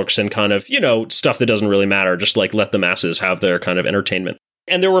prayer books and kind of, stuff that doesn't really matter. Just like let the masses have their kind of entertainment.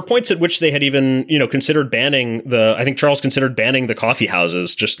 And there were points at which they had even, considered banning I think Charles considered banning the coffee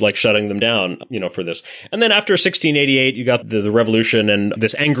houses, just like shutting them down, for this. And then after 1688, you got the revolution and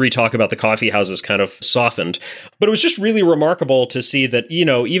this angry talk about the coffee houses kind of softened. But it was just really remarkable to see that,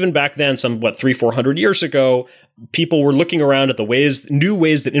 even back then, 300-400 years ago, people were looking around at the new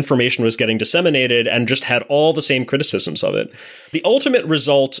ways that information was getting disseminated and just had all the same criticisms of it. The ultimate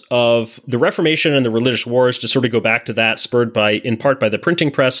result of the Reformation and the religious wars, to sort of go back to that, spurred in part by the printing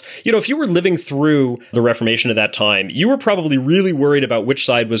press, if you were living through the Reformation at that time, you were probably really worried about which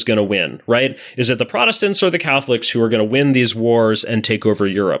side was going to win, right? Is it the Protestants or the Catholics who are going to win these wars and take over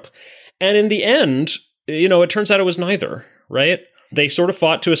Europe? And in the end, it turns out it was neither, right? They sort of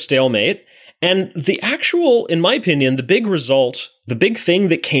fought to a stalemate. And the actual, in my opinion, the big result, the big thing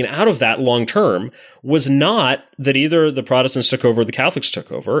that came out of that long term was not that either the Protestants took over or the Catholics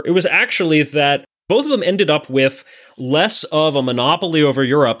took over. It was actually that both of them ended up with less of a monopoly over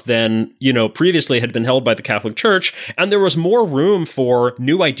Europe than, previously had been held by the Catholic Church. And there was more room for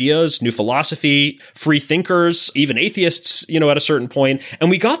new ideas, new philosophy, free thinkers, even atheists, at a certain point. And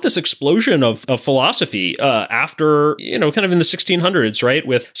we got this explosion of philosophy after, kind of in the 1600s, right?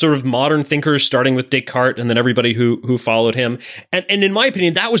 With sort of modern thinkers, starting with Descartes and then everybody who followed him. And in my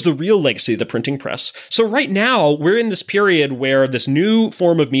opinion, that was the real legacy of the printing press. So right now, we're in this period where this new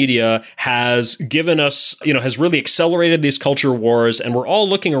form of media has given us, has really accelerated these culture wars, and we're all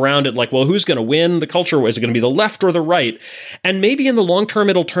looking around at like, well, who's going to win the culture war? Is it going to be the left or the right? And maybe in the long term,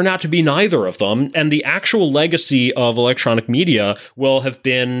 it'll turn out to be neither of them. And the actual legacy of electronic media will have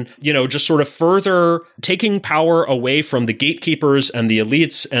been, just sort of further taking power away from the gatekeepers and the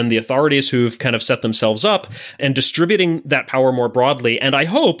elites and the authorities who've kind of set themselves up and distributing that power more broadly. And I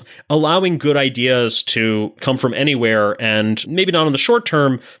hope allowing good ideas to come from anywhere and maybe not in the short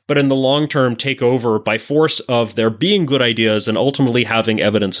term, but in the long term, take over by force of their being good ideas and ultimately having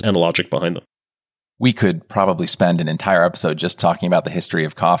evidence and logic behind them. We could probably spend an entire episode just talking about the history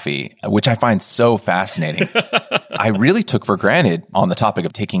of coffee, which I find so fascinating. I really took for granted, on the topic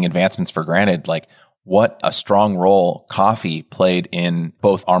of taking advancements for granted, like what a strong role coffee played in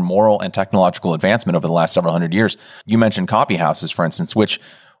both our moral and technological advancement over the last several hundred years. You mentioned coffee houses, for instance, which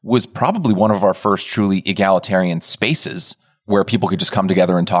was probably one of our first truly egalitarian spaces where people could just come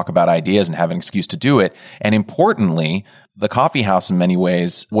together and talk about ideas and have an excuse to do it. And importantly, the coffee house in many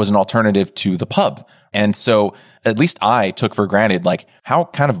ways was an alternative to the pub. And so at least I took for granted like how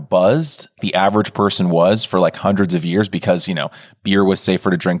kind of buzzed the average person was for like hundreds of years because, beer was safer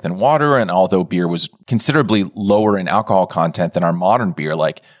to drink than water. And although beer was considerably lower in alcohol content than our modern beer,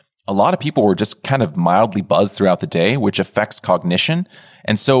 like a lot of people were just kind of mildly buzzed throughout the day, which affects cognition.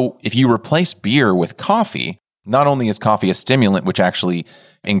 And so if you replace beer with coffee, not only is coffee a stimulant, which actually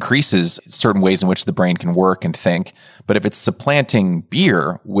increases certain ways in which the brain can work and think, but if it's supplanting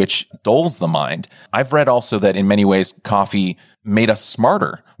beer, which dulls the mind, I've read also that in many ways, coffee made us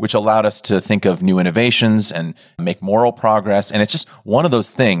smarter, which allowed us to think of new innovations and make moral progress. And it's just one of those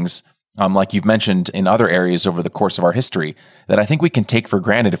things, like you've mentioned in other areas over the course of our history, that I think we can take for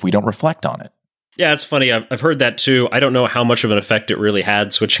granted if we don't reflect on it. Yeah, it's funny. I've heard that too. I don't know how much of an effect it really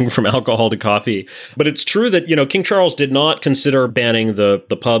had switching from alcohol to coffee. But it's true that, King Charles did not consider banning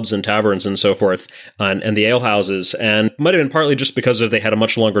the pubs and taverns and so forth and the alehouses. And it might have been partly just because they had a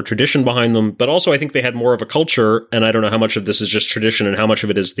much longer tradition behind them. But also I think they had more of a culture. And I don't know how much of this is just tradition and how much of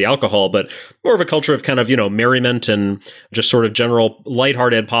it is the alcohol, but more of a culture of kind of, merriment and just sort of general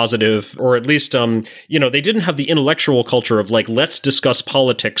lighthearted, positive, or at least, they didn't have the intellectual culture of like, let's discuss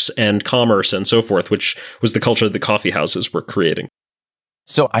politics and commerce and so forth, which was the culture the coffee houses were creating.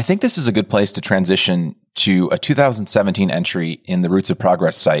 So I think this is a good place to transition to a 2017 entry in the Roots of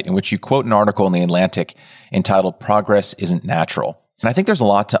Progress site in which you quote an article in The Atlantic entitled "Progress Isn't Natural." And I think there's a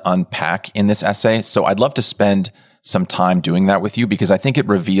lot to unpack in this essay. So I'd love to spend some time doing that with you because I think it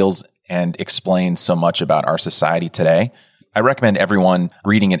reveals and explains so much about our society today. I recommend everyone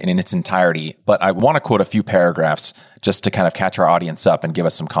reading it in its entirety, but I want to quote a few paragraphs just to kind of catch our audience up and give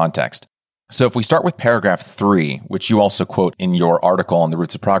us some context. So if we start with paragraph 3, which you also quote in your article on the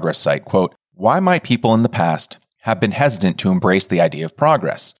Roots of Progress site, quote, "Why might people in the past have been hesitant to embrace the idea of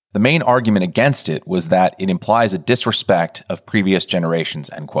progress? The main argument against it was that it implies a disrespect of previous generations,"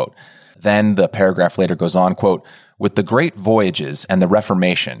 end quote. Then the paragraph later goes on, quote, "With the great voyages and the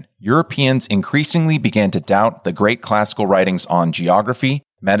Reformation, Europeans increasingly began to doubt the great classical writings on geography,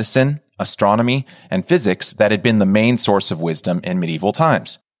 medicine, astronomy, and physics that had been the main source of wisdom in medieval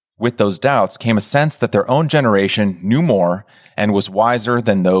times. With those doubts came a sense that their own generation knew more and was wiser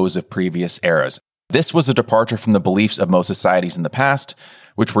than those of previous eras. This was a departure from the beliefs of most societies in the past,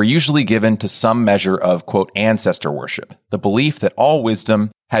 which were usually given to some measure of, quote, ancestor worship, the belief that all wisdom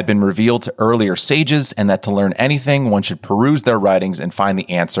had been revealed to earlier sages and that to learn anything, one should peruse their writings and find the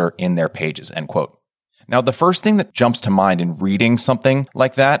answer in their pages," end quote. Now, the first thing that jumps to mind in reading something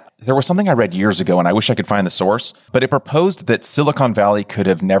like that, there was something I read years ago, and I wish I could find the source, but it proposed that Silicon Valley could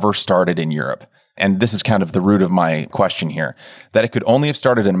have never started in Europe. And this is kind of the root of my question here, that it could only have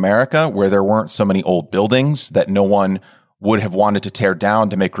started in America where there weren't so many old buildings that no one would have wanted to tear down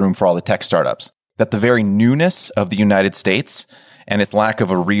to make room for all the tech startups. That the very newness of the United States and its lack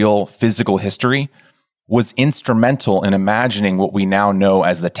of a real physical history was instrumental in imagining what we now know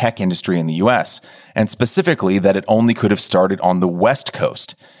as the tech industry in the US, and specifically that it only could have started on the West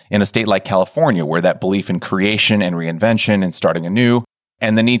Coast, in a state like California, where that belief in creation and reinvention and starting anew,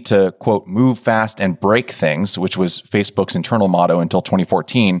 and the need to, quote, move fast and break things, which was Facebook's internal motto until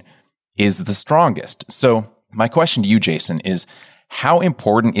 2014, is the strongest. So my question to you, Jason, is how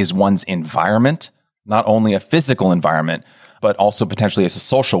important is one's environment, not only a physical environment, but also potentially as a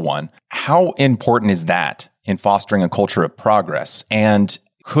social one? How important is that in fostering a culture of progress? And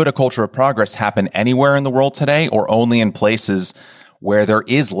could a culture of progress happen anywhere in the world today, or only in places where there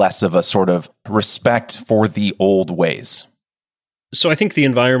is less of a sort of respect for the old ways? So I think the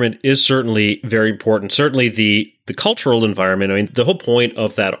environment is certainly very important. Certainly the cultural environment. I mean, the whole point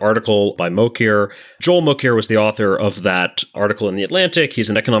of that article by Mokyr, Joel Mokyr was the author of that article in The Atlantic. He's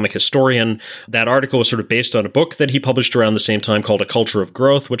an economic historian. That article was sort of based on a book that he published around the same time called A Culture of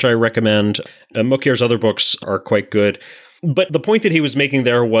Growth, which I recommend. Mokyr's other books are quite good. But the point that he was making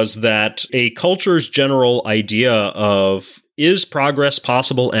there was that a culture's general idea of is progress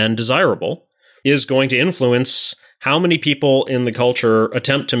possible and desirable is going to influence how many people in the culture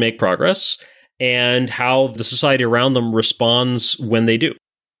attempt to make progress and how the society around them responds when they do.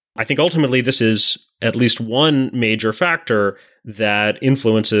 I think ultimately this is at least one major factor that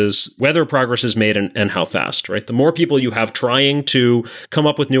influences whether progress is made and how fast, right? The more people you have trying to come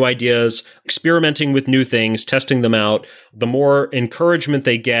up with new ideas, experimenting with new things, testing them out, the more encouragement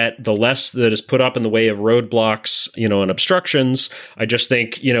they get, the less that is put up in the way of roadblocks, and obstructions. I just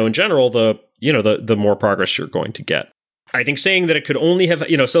think, in general, the more progress you're going to get. I think saying that it could only have,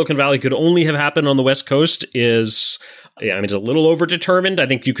 Silicon Valley could only have happened on the West Coast is, it's a little overdetermined. I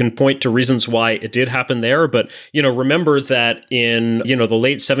think you can point to reasons why it did happen there. But, remember that in, the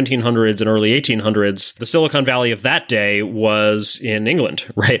late 1700s and early 1800s, the Silicon Valley of that day was in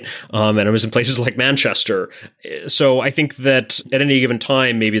England, right? And it was in places like Manchester. So I think that at any given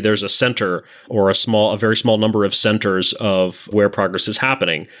time, maybe there's a center or a very small number of centers of where progress is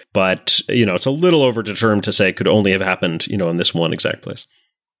happening. But, it's a little overdetermined to say it could only have happened, in this one exact place.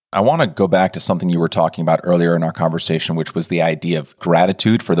 I want to go back to something you were talking about earlier in our conversation, which was the idea of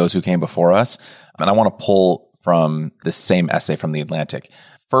gratitude for those who came before us. And I want to pull from this same essay from The Atlantic.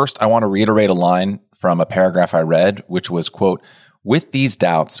 First, I want to reiterate a line from a paragraph I read, which was, quote, "With these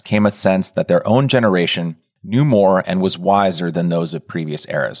doubts came a sense that their own generation knew more and was wiser than those of previous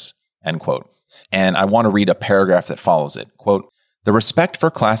eras," end quote. And I want to read a paragraph that follows it. Quote, "The respect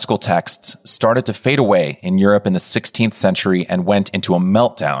for classical texts started to fade away in Europe in the 16th century and went into a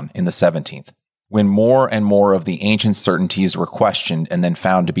meltdown in the 17th, when more and more of the ancient certainties were questioned and then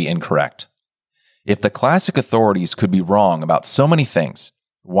found to be incorrect. If the classic authorities could be wrong about so many things,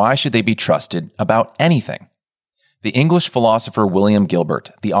 why should they be trusted about anything? The English philosopher William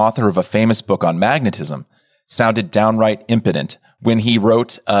Gilbert, the author of a famous book on magnetism, sounded downright impotent when he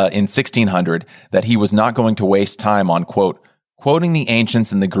wrote in 1600 that he was not going to waste time on, quote, quoting the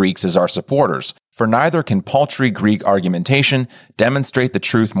ancients and the Greeks as our supporters, for neither can paltry Greek argumentation demonstrate the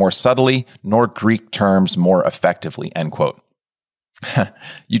truth more subtly, nor Greek terms more effectively," end quote.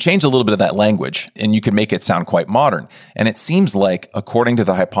 You change a little bit of that language, and you could make it sound quite modern. And it seems like, according to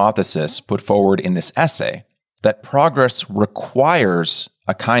the hypothesis put forward in this essay, that progress requires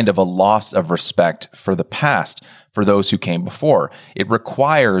a kind of a loss of respect for the past, for those who came before. It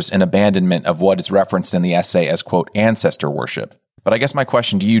requires an abandonment of what is referenced in the essay as, quote, ancestor worship. But I guess my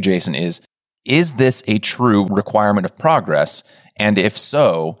question to you, Jason, is this a true requirement of progress? And if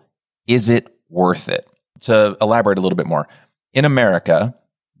so, is it worth it? To elaborate a little bit more, in America,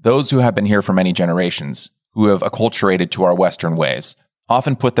 those who have been here for many generations, who have acculturated to our Western ways,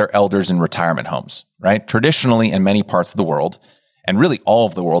 often put their elders in retirement homes, right? Traditionally, in many parts of the world, and really all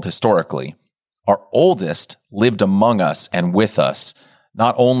of the world historically, our oldest lived among us and with us,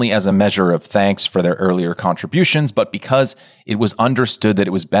 not only as a measure of thanks for their earlier contributions, but because it was understood that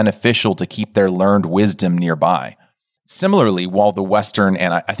it was beneficial to keep their learned wisdom nearby. Similarly, while the Western,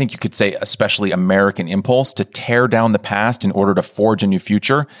 and I think you could say especially American impulse to tear down the past in order to forge a new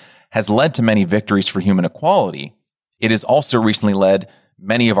future has led to many victories for human equality, it has also recently led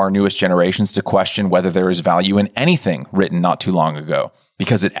many of our newest generations to question whether there is value in anything written not too long ago,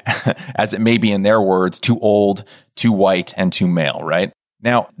 because it, as it may be in their words, too old, too white, and too male, right?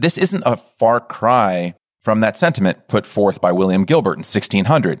 Now, this isn't a far cry from that sentiment put forth by William Gilbert in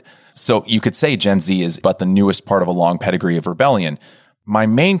 1600. So you could say Gen Z is but the newest part of a long pedigree of rebellion. My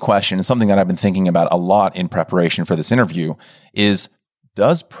main question, and something that I've been thinking about a lot in preparation for this interview, is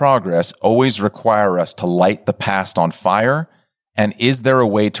does progress always require us to light the past on fire? And is there a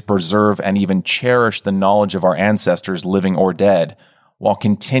way to preserve and even cherish the knowledge of our ancestors, living or dead, while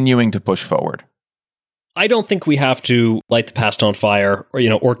continuing to push forward? I don't think we have to light the past on fire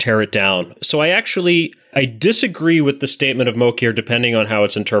or tear it down. So I disagree with the statement of Mokir depending on how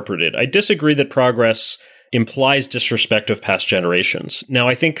it's interpreted. I disagree that progress implies disrespect of past generations. Now,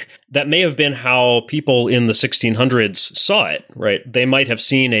 I think that may have been how people in the 1600s saw it, right? They might have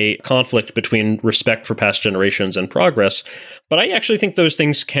seen a conflict between respect for past generations and progress, but I actually think those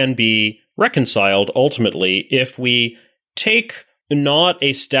things can be reconciled ultimately if we take not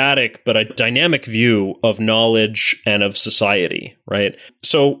a static, but a dynamic view of knowledge and of society, right?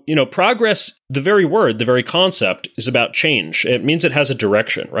 So, progress, the very word, the very concept is about change. It means it has a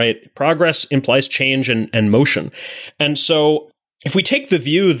direction, right? Progress implies change and motion. And so if we take the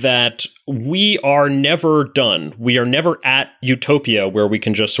view that we are never done, we are never at utopia where we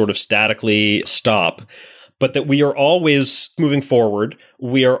can just sort of statically stop, but that we are always moving forward,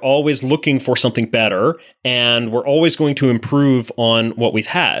 we are always looking for something better, and we're always going to improve on what we've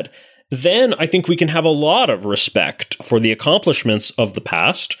had, then I think we can have a lot of respect for the accomplishments of the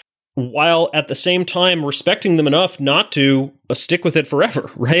past, while at the same time respecting them enough not to stick with it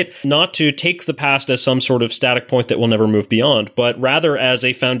forever, right? Not to take the past as some sort of static point that will never move beyond, but rather as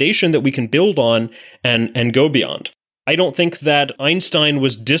a foundation that we can build on and go beyond. I don't think that Einstein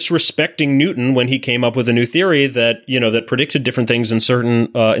was disrespecting Newton when he came up with a new theory that, that predicted different things in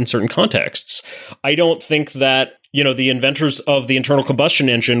certain contexts. I don't think that the inventors of the internal combustion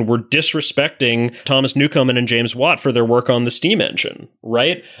engine were disrespecting Thomas Newcomen and James Watt for their work on the steam engine,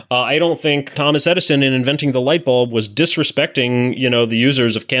 right? I don't think Thomas Edison, in inventing the light bulb, was disrespecting, the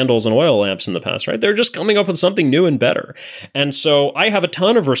users of candles and oil lamps in the past, right? They're just coming up with something new and better. And so I have a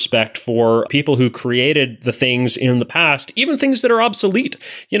ton of respect for people who created the things in the past, even things that are obsolete.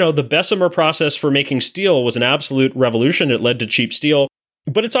 The Bessemer process for making steel was an absolute revolution. It led to cheap steel.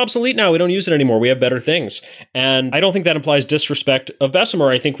 But it's obsolete now. We don't use it anymore. We have better things. And I don't think that implies disrespect of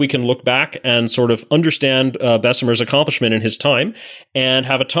Bessemer. I think we can look back and sort of understand Bessemer's accomplishment in his time and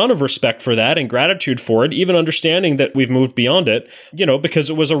have a ton of respect for that and gratitude for it, even understanding that we've moved beyond it,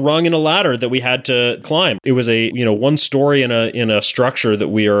 because it was a rung in a ladder that we had to climb. It was a, one story in a structure that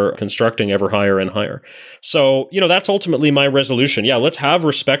we are constructing ever higher and higher. So, that's ultimately my resolution. Yeah, let's have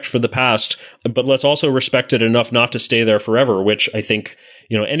respect for the past, but let's also respect it enough not to stay there forever, which I think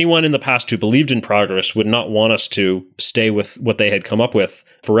anyone in the past who believed in progress would not want us to stay with what they had come up with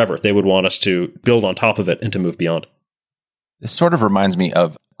forever. They would want us to build on top of it and to move beyond. This sort of reminds me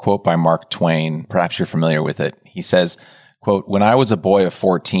of a quote by Mark Twain. Perhaps you're familiar with it. He says, quote, "When I was a boy of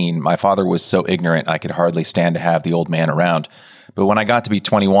 14, my father was so ignorant I could hardly stand to have the old man around. But when I got to be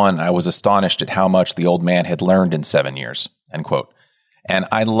 21, I was astonished at how much the old man had learned in 7 years," end quote. And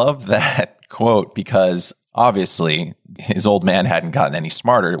I love that quote because obviously his old man hadn't gotten any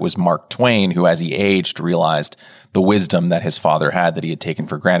smarter. It was Mark Twain who, as he aged, realized the wisdom that his father had that he had taken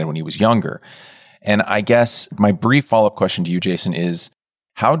for granted when he was younger. And I guess my brief follow-up question to you, Jason, is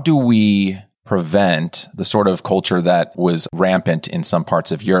how do we prevent the sort of culture that was rampant in some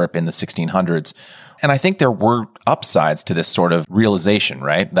parts of Europe in the 1600s? And I think there were upsides to this sort of realization,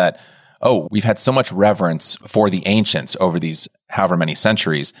 right? That, we've had so much reverence for the ancients over these however many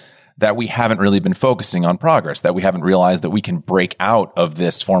centuries that we haven't really been focusing on progress, that we haven't realized that we can break out of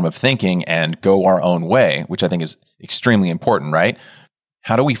this form of thinking and go our own way, which I think is extremely important, right?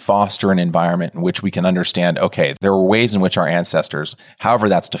 How do we foster an environment in which we can understand, okay, there were ways in which our ancestors, however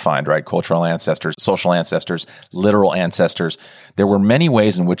that's defined, right? Cultural ancestors, social ancestors, literal ancestors, there were many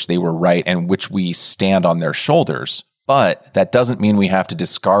ways in which they were right and which we stand on their shoulders. But that doesn't mean we have to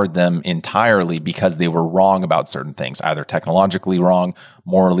discard them entirely because they were wrong about certain things, either technologically wrong,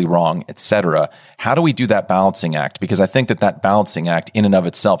 morally wrong, etc. How do we do that balancing act? Because I think that balancing act in and of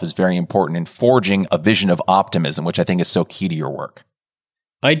itself is very important in forging a vision of optimism, which I think is so key to your work.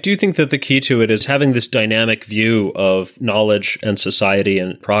 I do think that the key to it is having this dynamic view of knowledge and society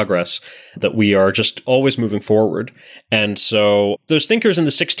and progress, that we are just always moving forward. And so those thinkers in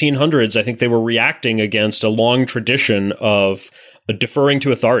the 1600s, I think they were reacting against a long tradition of deferring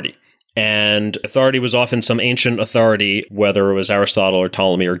to authority. And authority was often some ancient authority, whether it was Aristotle or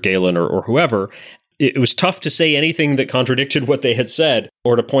Ptolemy or Galen or whoever. It was tough to say anything that contradicted what they had said,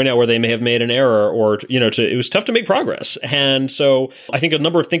 or to point out where they may have made an error, or, it was tough to make progress. And so I think a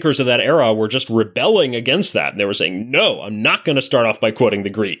number of thinkers of that era were just rebelling against that. And they were saying, no, I'm not going to start off by quoting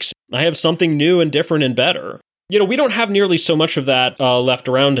the Greeks. I have something new and different and better. We don't have nearly so much of that left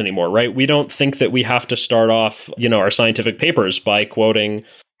around anymore, right? We don't think that we have to start off, our scientific papers by quoting,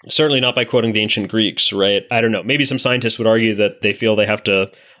 certainly not by quoting the ancient Greeks, right? I don't know. Maybe some scientists would argue that they feel they have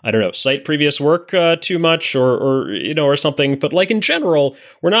to, cite previous work too much or something. But in general,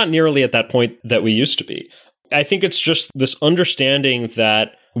 we're not nearly at that point that we used to be. I think it's just this understanding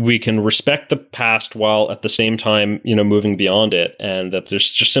that we can respect the past while at the same time, moving beyond it, and that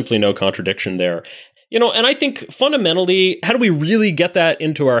there's just simply no contradiction there. And I think fundamentally, how do we really get that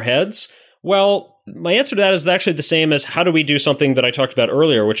into our heads? Well, my answer to that is actually the same as how do we do something that I talked about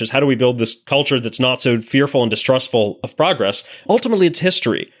earlier, which is how do we build this culture that's not so fearful and distrustful of progress? Ultimately, it's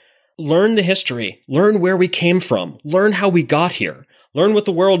history. Learn the history. Learn where we came from. Learn how we got here. Learn what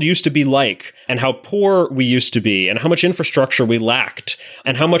the world used to be like and how poor we used to be and how much infrastructure we lacked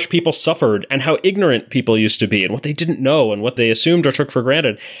and how much people suffered and how ignorant people used to be and what they didn't know and what they assumed or took for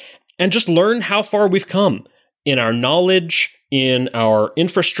granted. And just learn how far we've come in our knowledge, in our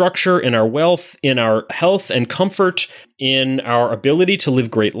infrastructure, in our wealth, in our health and comfort, in our ability to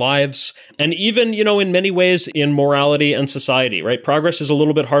live great lives, and even, in many ways in morality and society, right? Progress is a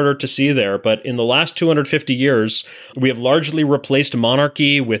little bit harder to see there, but in the last 250 years, we have largely replaced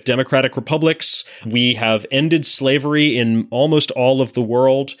monarchy with democratic republics. We have ended slavery in almost all of the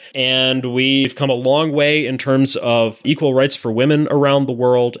world, and we've come a long way in terms of equal rights for women around the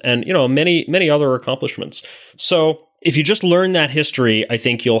world and, many, many other accomplishments. So If you just learn that history, I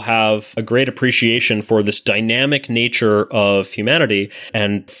think you'll have a great appreciation for this dynamic nature of humanity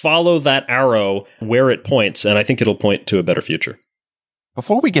and follow that arrow where it points. And I think it'll point to a better future.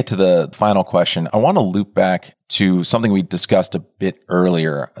 Before we get to the final question, I want to loop back to something we discussed a bit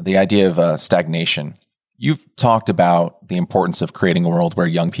earlier, the idea of stagnation. You've talked about the importance of creating a world where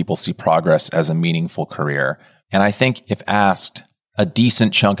young people see progress as a meaningful career. And I think if asked, a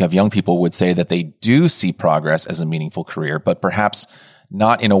decent chunk of young people would say that they do see progress as a meaningful career, but perhaps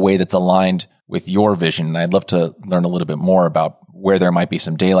not in a way that's aligned with your vision. And I'd love to learn a little bit more about where there might be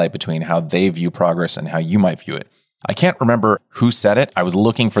some daylight between how they view progress and how you might view it. I can't remember who said it. I was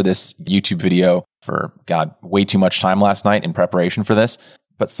looking for this YouTube video for, way too much time last night in preparation for this.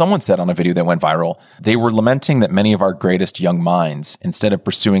 But someone said on a video that went viral, they were lamenting that many of our greatest young minds, instead of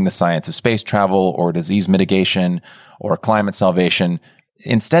pursuing the science of space travel or disease mitigation or climate salvation,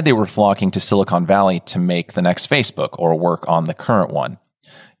 instead they were flocking to Silicon Valley to make the next Facebook or work on the current one.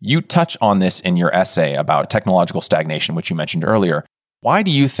 You touch on this in your essay about technological stagnation, which you mentioned earlier. Why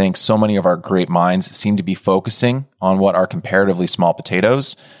do you think so many of our great minds seem to be focusing on what are comparatively small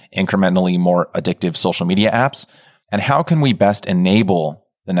potatoes, incrementally more addictive social media apps? And how can we best enable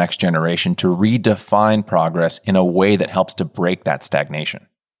the next generation to redefine progress in a way that helps to break that stagnation?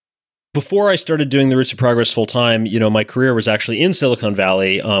 Before I started doing the Roots of Progress full time, my career was actually in Silicon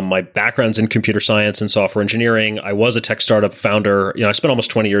Valley. My background's in computer science and software engineering. I was a tech startup founder. I spent almost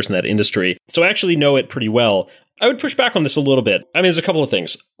 20 years in that industry. So I actually know it pretty well. I would push back on this a little bit. There's a couple of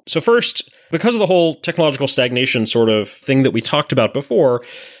things. So first, because of the whole technological stagnation sort of thing that we talked about before,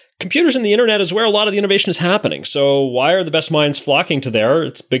 computers and the internet is where a lot of the innovation is happening. So why are the best minds flocking to there?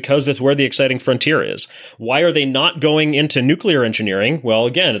 It's because it's where the exciting frontier is. Why are they not going into nuclear engineering? Well,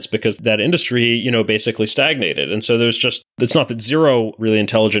 again, it's because that industry, basically stagnated. And so it's not that zero really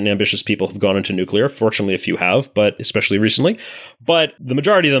intelligent and ambitious people have gone into nuclear. Fortunately, a few have, but especially recently. But the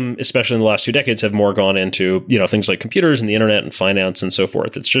majority of them, especially in the last 2 decades, have more gone into, things like computers and the internet and finance and so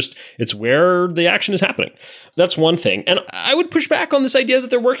forth. It's where the action is happening. That's one thing. And I would push back on this idea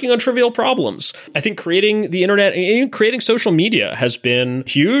that they're working on trivial problems. I think creating the internet and even creating social media has been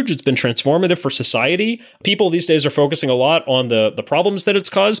huge. It's been transformative for society. People these days are focusing a lot on the problems that it's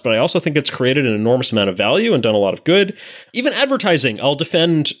caused, but I also think it's created an enormous amount of value and done a lot of good. Even advertising, I'll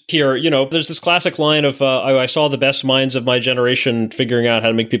defend here. There's this classic line of, I saw the best minds of my generation figuring out how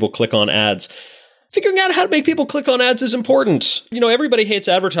to make people click on ads. Figuring out how to make people click on ads is important. Everybody hates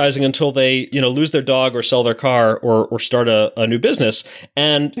advertising until they, lose their dog or sell their car or start a new business.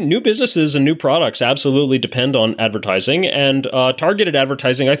 And new businesses and new products absolutely depend on advertising. And targeted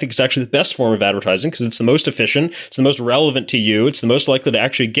advertising, I think, is actually the best form of advertising because it's the most efficient, it's the most relevant to you, it's the most likely to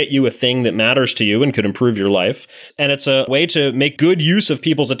actually get you a thing that matters to you and could improve your life. And it's a way to make good use of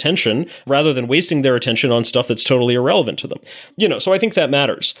people's attention rather than wasting their attention on stuff that's totally irrelevant to them. So I think that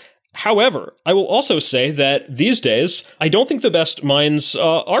matters. However, I will also say that these days, I don't think the best minds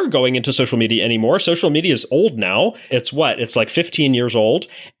are going into social media anymore. Social media is old now. It's like 15 years old,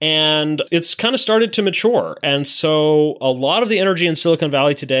 and it's kind of started to mature. And so a lot of the energy in Silicon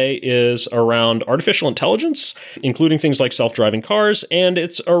Valley today is around artificial intelligence, including things like self-driving cars, and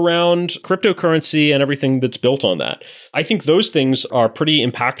it's around cryptocurrency and everything that's built on that. I think those things are pretty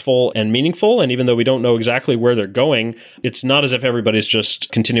impactful and meaningful, and even though we don't know exactly where they're going, it's not as if everybody's just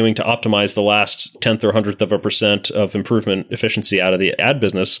continuing to optimize the last 10th or 100th% of improvement efficiency out of the ad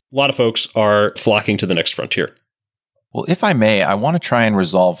business. A lot of folks are flocking to the next frontier. Well, if I may, I want to try and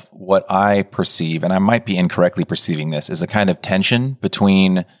resolve what I perceive, and I might be incorrectly perceiving this, as a kind of tension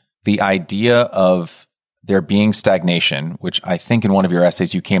between the idea of there being stagnation, which I think in one of your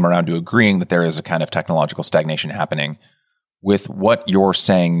essays you came around to agreeing that there is a kind of technological stagnation happening, with what you're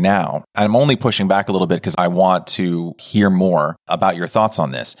saying now. I'm only pushing back a little bit because I want to hear more about your thoughts on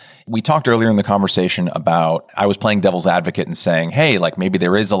this. We talked earlier in the conversation about, I was playing devil's advocate and saying, hey, maybe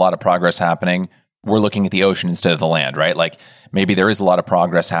there is a lot of progress happening. We're looking at the ocean instead of the land, right? Maybe there is a lot of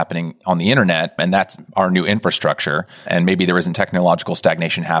progress happening on the internet, and that's our new infrastructure. And maybe there isn't technological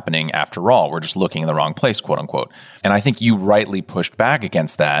stagnation happening after all. We're just looking in the wrong place, quote unquote. And I think you rightly pushed back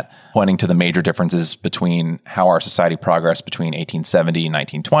against that, pointing to the major differences between how our society progressed between 1870 and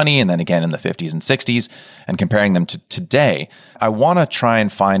 1920, and then again in the 50s and 60s, and comparing them to today. I want to try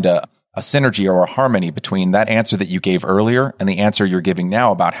and find a synergy or a harmony between that answer that you gave earlier and the answer you're giving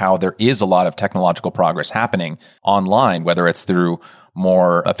now about how there is a lot of technological progress happening online, whether it's through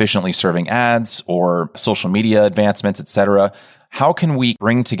more efficiently serving ads or social media advancements, et cetera. How can we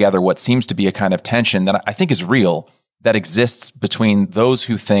bring together what seems to be a kind of tension that I think is real, that exists between those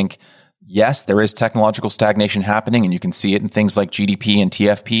who think, yes, there is technological stagnation happening, and you can see it in things like GDP and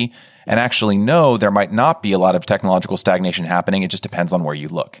TFP. And actually, no, there might not be a lot of technological stagnation happening. It just depends on where you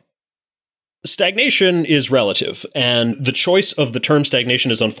look. Stagnation is relative, and the choice of the term stagnation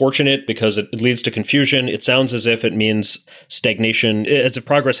is unfortunate because it leads to confusion. It sounds as if it means stagnation, as if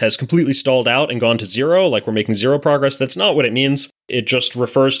progress has completely stalled out and gone to zero, like we're making zero progress. That's not what it means. It just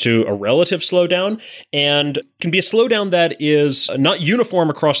refers to a relative slowdown and can be a slowdown that is not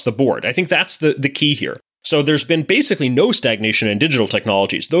uniform across the board. I think that's the key here. So there's been basically no stagnation in digital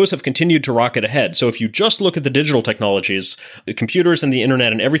technologies. Those have continued to rocket ahead. So if you just look at the digital technologies, the computers and the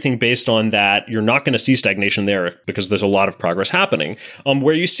internet and everything based on that, you're not going to see stagnation there because there's a lot of progress happening.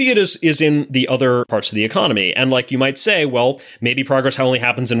 Where you see it is in the other parts of the economy. And like you might say, well, maybe progress only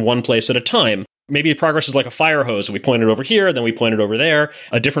happens in one place at a time. Maybe progress is like a fire hose. We point it over here, then we point it over there.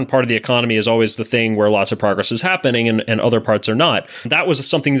 A different part of the economy is always the thing where lots of progress is happening and other parts are not. That was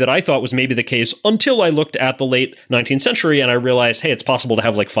something that I thought was maybe the case until I looked at the late 19th century and I realized, hey, it's possible to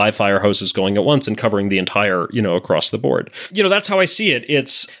have like 5 fire hoses going at once and covering the entire, across the board. That's how I see it.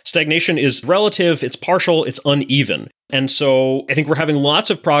 It's stagnation is relative, it's partial, it's uneven. And so I think we're having lots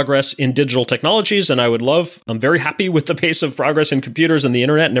of progress in digital technologies, and I'm very happy with the pace of progress in computers and the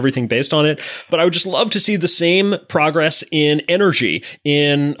internet and everything based on it. But I would just love to see the same progress in energy,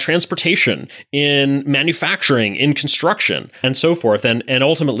 in transportation, in manufacturing, in construction, and so forth, and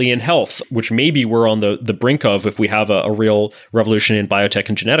ultimately in health, which maybe we're on the brink of if we have a real revolution in biotech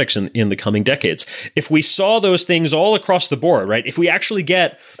and genetics in the coming decades. If we saw those things all across the board, right? If we actually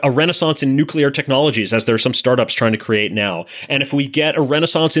get a renaissance in nuclear technologies, as there are some startups trying to create now. And if we get a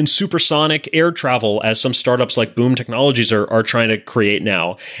renaissance in supersonic air travel, as some startups like Boom Technologies are trying to create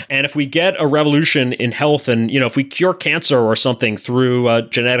now, and if we get a revolution in health and, if we cure cancer or something through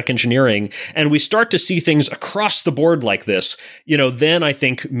genetic engineering, and we start to see things across the board like this, then I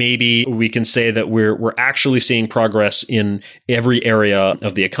think maybe we can say that we're actually seeing progress in every area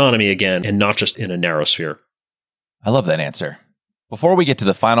of the economy again, and not just in a narrow sphere. I love that answer. Before we get to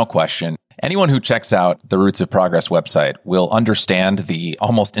the final question, anyone who checks out the Roots of Progress website will understand the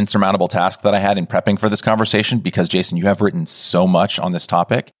almost insurmountable task that I had in prepping for this conversation because, Jason, you have written so much on this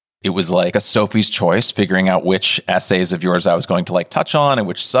topic. It was like a Sophie's choice, figuring out which essays of yours I was going to touch on and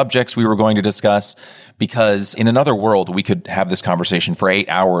which subjects we were going to discuss. Because in another world, we could have this conversation for 8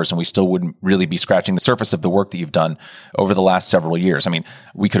 hours and we still wouldn't really be scratching the surface of the work that you've done over the last several years. I mean,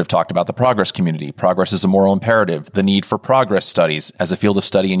 we could have talked about the progress community. Progress is a moral imperative, the need for progress studies as a field of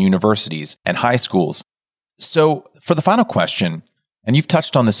study in universities and high schools. So for the final question, and you've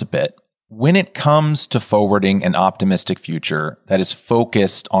touched on this a bit, when it comes to forwarding an optimistic future that is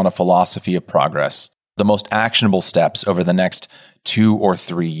focused on a philosophy of progress, the most actionable steps over the next 2 or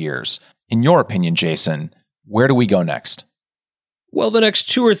 3 years, in your opinion, Jason, where do we go next? Well, the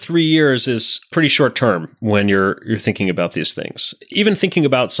next 2 or 3 years is pretty short term when you're thinking about these things. Even thinking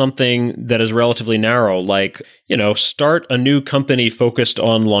about something that is relatively narrow, like, start a new company focused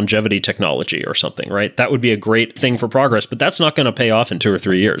on longevity technology or something, right? That would be a great thing for progress, but that's not going to pay off in 2 or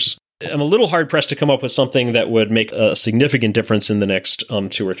 3 years. I'm a little hard-pressed to come up with something that would make a significant difference in the next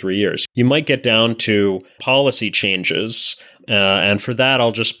 2 or 3 years. You might get down to policy changes, and for that,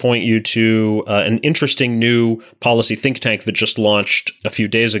 I'll just point you to an interesting new policy think tank that just launched a few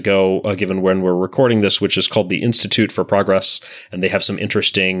days ago, given when we're recording this, which is called the Institute for Progress, and they have some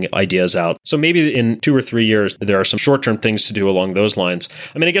interesting ideas out. So maybe in 2 or 3 years, there are some short-term things to do along those lines.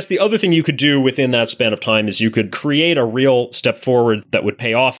 I mean, I guess the other thing you could do within that span of time is you could create a real step forward that would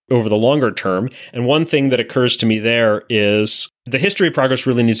pay off over the longer term. And one thing that occurs to me there is the history of progress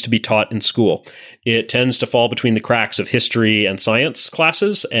really needs to be taught in school. It tends to fall between the cracks of history and science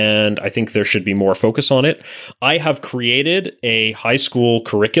classes, and I think there should be more focus on it. I have created a high school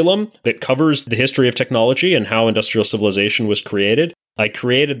curriculum that covers the history of technology and how industrial civilization was created. I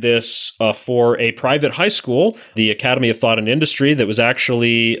created this for a private high school, the Academy of Thought and Industry, that is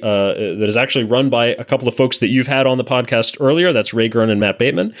actually run by a couple of folks that you've had on the podcast earlier. That's Ray Gurn and Matt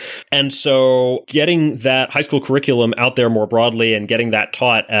Bateman. And so getting that high school curriculum out there more broadly and getting that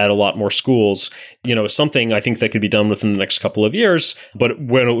taught at a lot more schools, is something I think that could be done within the next couple of years. But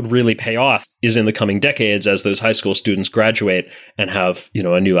when it would really pay off is in the coming decades as those high school students graduate and have,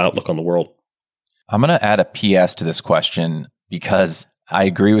 a new outlook on the world. I'm going to add a PS to this question, because I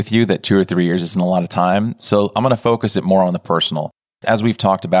agree with you that 2 or 3 years isn't a lot of time. So I'm going to focus it more on the personal. As we've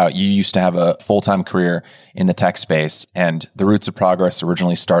talked about, you used to have a full-time career in the tech space, and the Roots of Progress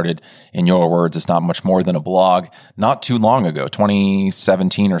originally started, in your words, it's not much more than a blog not too long ago,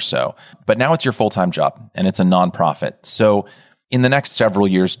 2017 or so. But now it's your full-time job, and it's a nonprofit. So in the next several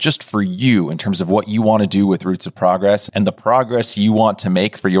years, just for you in terms of what you want to do with Roots of Progress and the progress you want to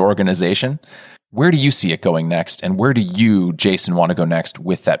make for your organization, where do you see it going next? And where do you, Jason, want to go next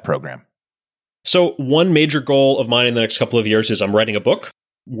with that program? So one major goal of mine in the next couple of years is I'm writing a book.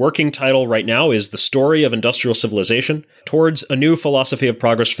 Working title right now is The Story of Industrial Civilization Towards a New Philosophy of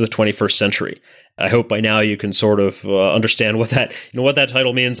Progress for the 21st Century. I hope by now you can sort of understand what that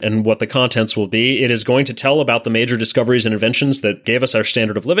title means and what the contents will be. It is going to tell about the major discoveries and inventions that gave us our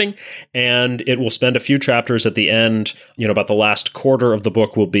standard of living, and it will spend a few chapters at the end, about the last quarter of the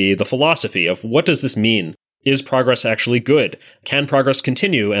book will be the philosophy of what does this mean? Is progress actually good? Can progress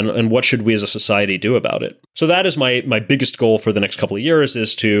continue? And what should we as a society do about it? So that is my biggest goal for the next couple of years,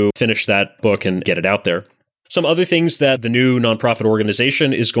 is to finish that book and get it out there. Some other things that the new nonprofit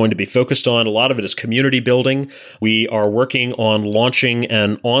organization is going to be focused on, a lot of it is community building. We are working on launching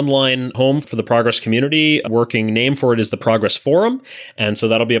an online home for the Progress community. Working name for it is the Progress Forum. And so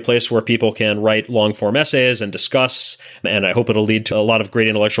that'll be a place where people can write long-form essays and discuss. And I hope it'll lead to a lot of great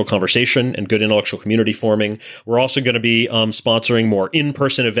intellectual conversation and good intellectual community forming. We're also going to be sponsoring more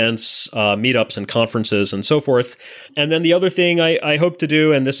in-person events, meetups and conferences and so forth. And then the other thing I hope to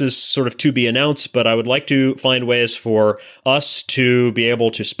do, and this is sort of to be announced, but I would like to find ways for us to be able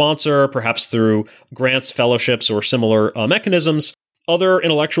to sponsor, perhaps through grants, fellowships, or similar mechanisms, other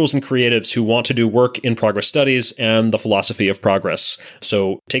intellectuals and creatives who want to do work in progress studies and the philosophy of progress.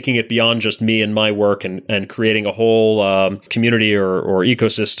 So taking it beyond just me and my work and creating a whole community or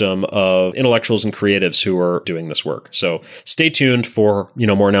ecosystem of intellectuals and creatives who are doing this work. So stay tuned for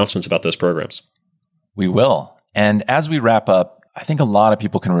more announcements about those programs. We will. And as we wrap up, I think a lot of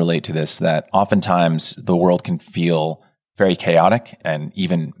people can relate to this, that oftentimes the world can feel very chaotic and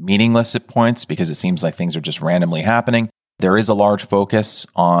even meaningless at points because it seems like things are just randomly happening. There is a large focus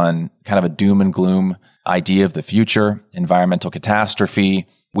on kind of a doom and gloom idea of the future, environmental catastrophe.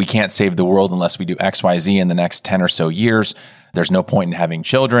 We can't save the world unless we do X, Y, Z in the next 10 or so years. There's no point in having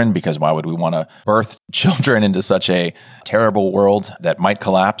children because why would we want to birth children into such a terrible world that might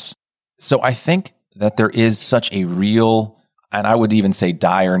collapse? So I think that there is such a real, and I would even say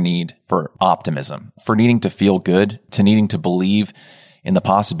dire need for optimism, for needing to feel good, to needing to believe in the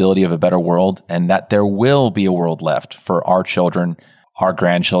possibility of a better world, and that there will be a world left for our children, our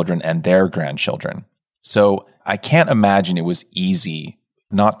grandchildren, and their grandchildren. So I can't imagine it was easy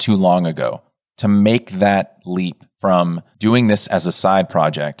not too long ago to make that leap from doing this as a side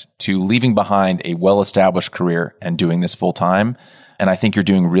project to leaving behind a well-established career and doing this full time. And I think you're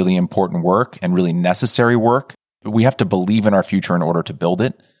doing really important work and really necessary work. But we have to believe in our future in order to build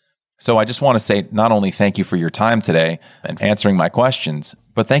it. So I just want to say not only thank you for your time today and answering my questions,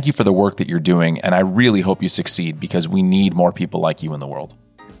 but thank you for the work that you're doing. And I really hope you succeed because we need more people like you in the world.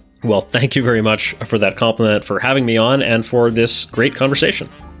 Well, thank you very much for that compliment, for having me on, and for this great conversation.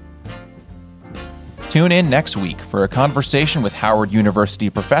 Tune in next week for a conversation with Howard University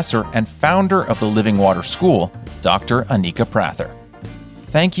professor and founder of the Living Water School, Dr. Anika Prather.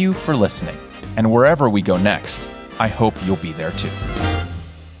 Thank you for listening. And wherever we go next, I hope you'll be there too.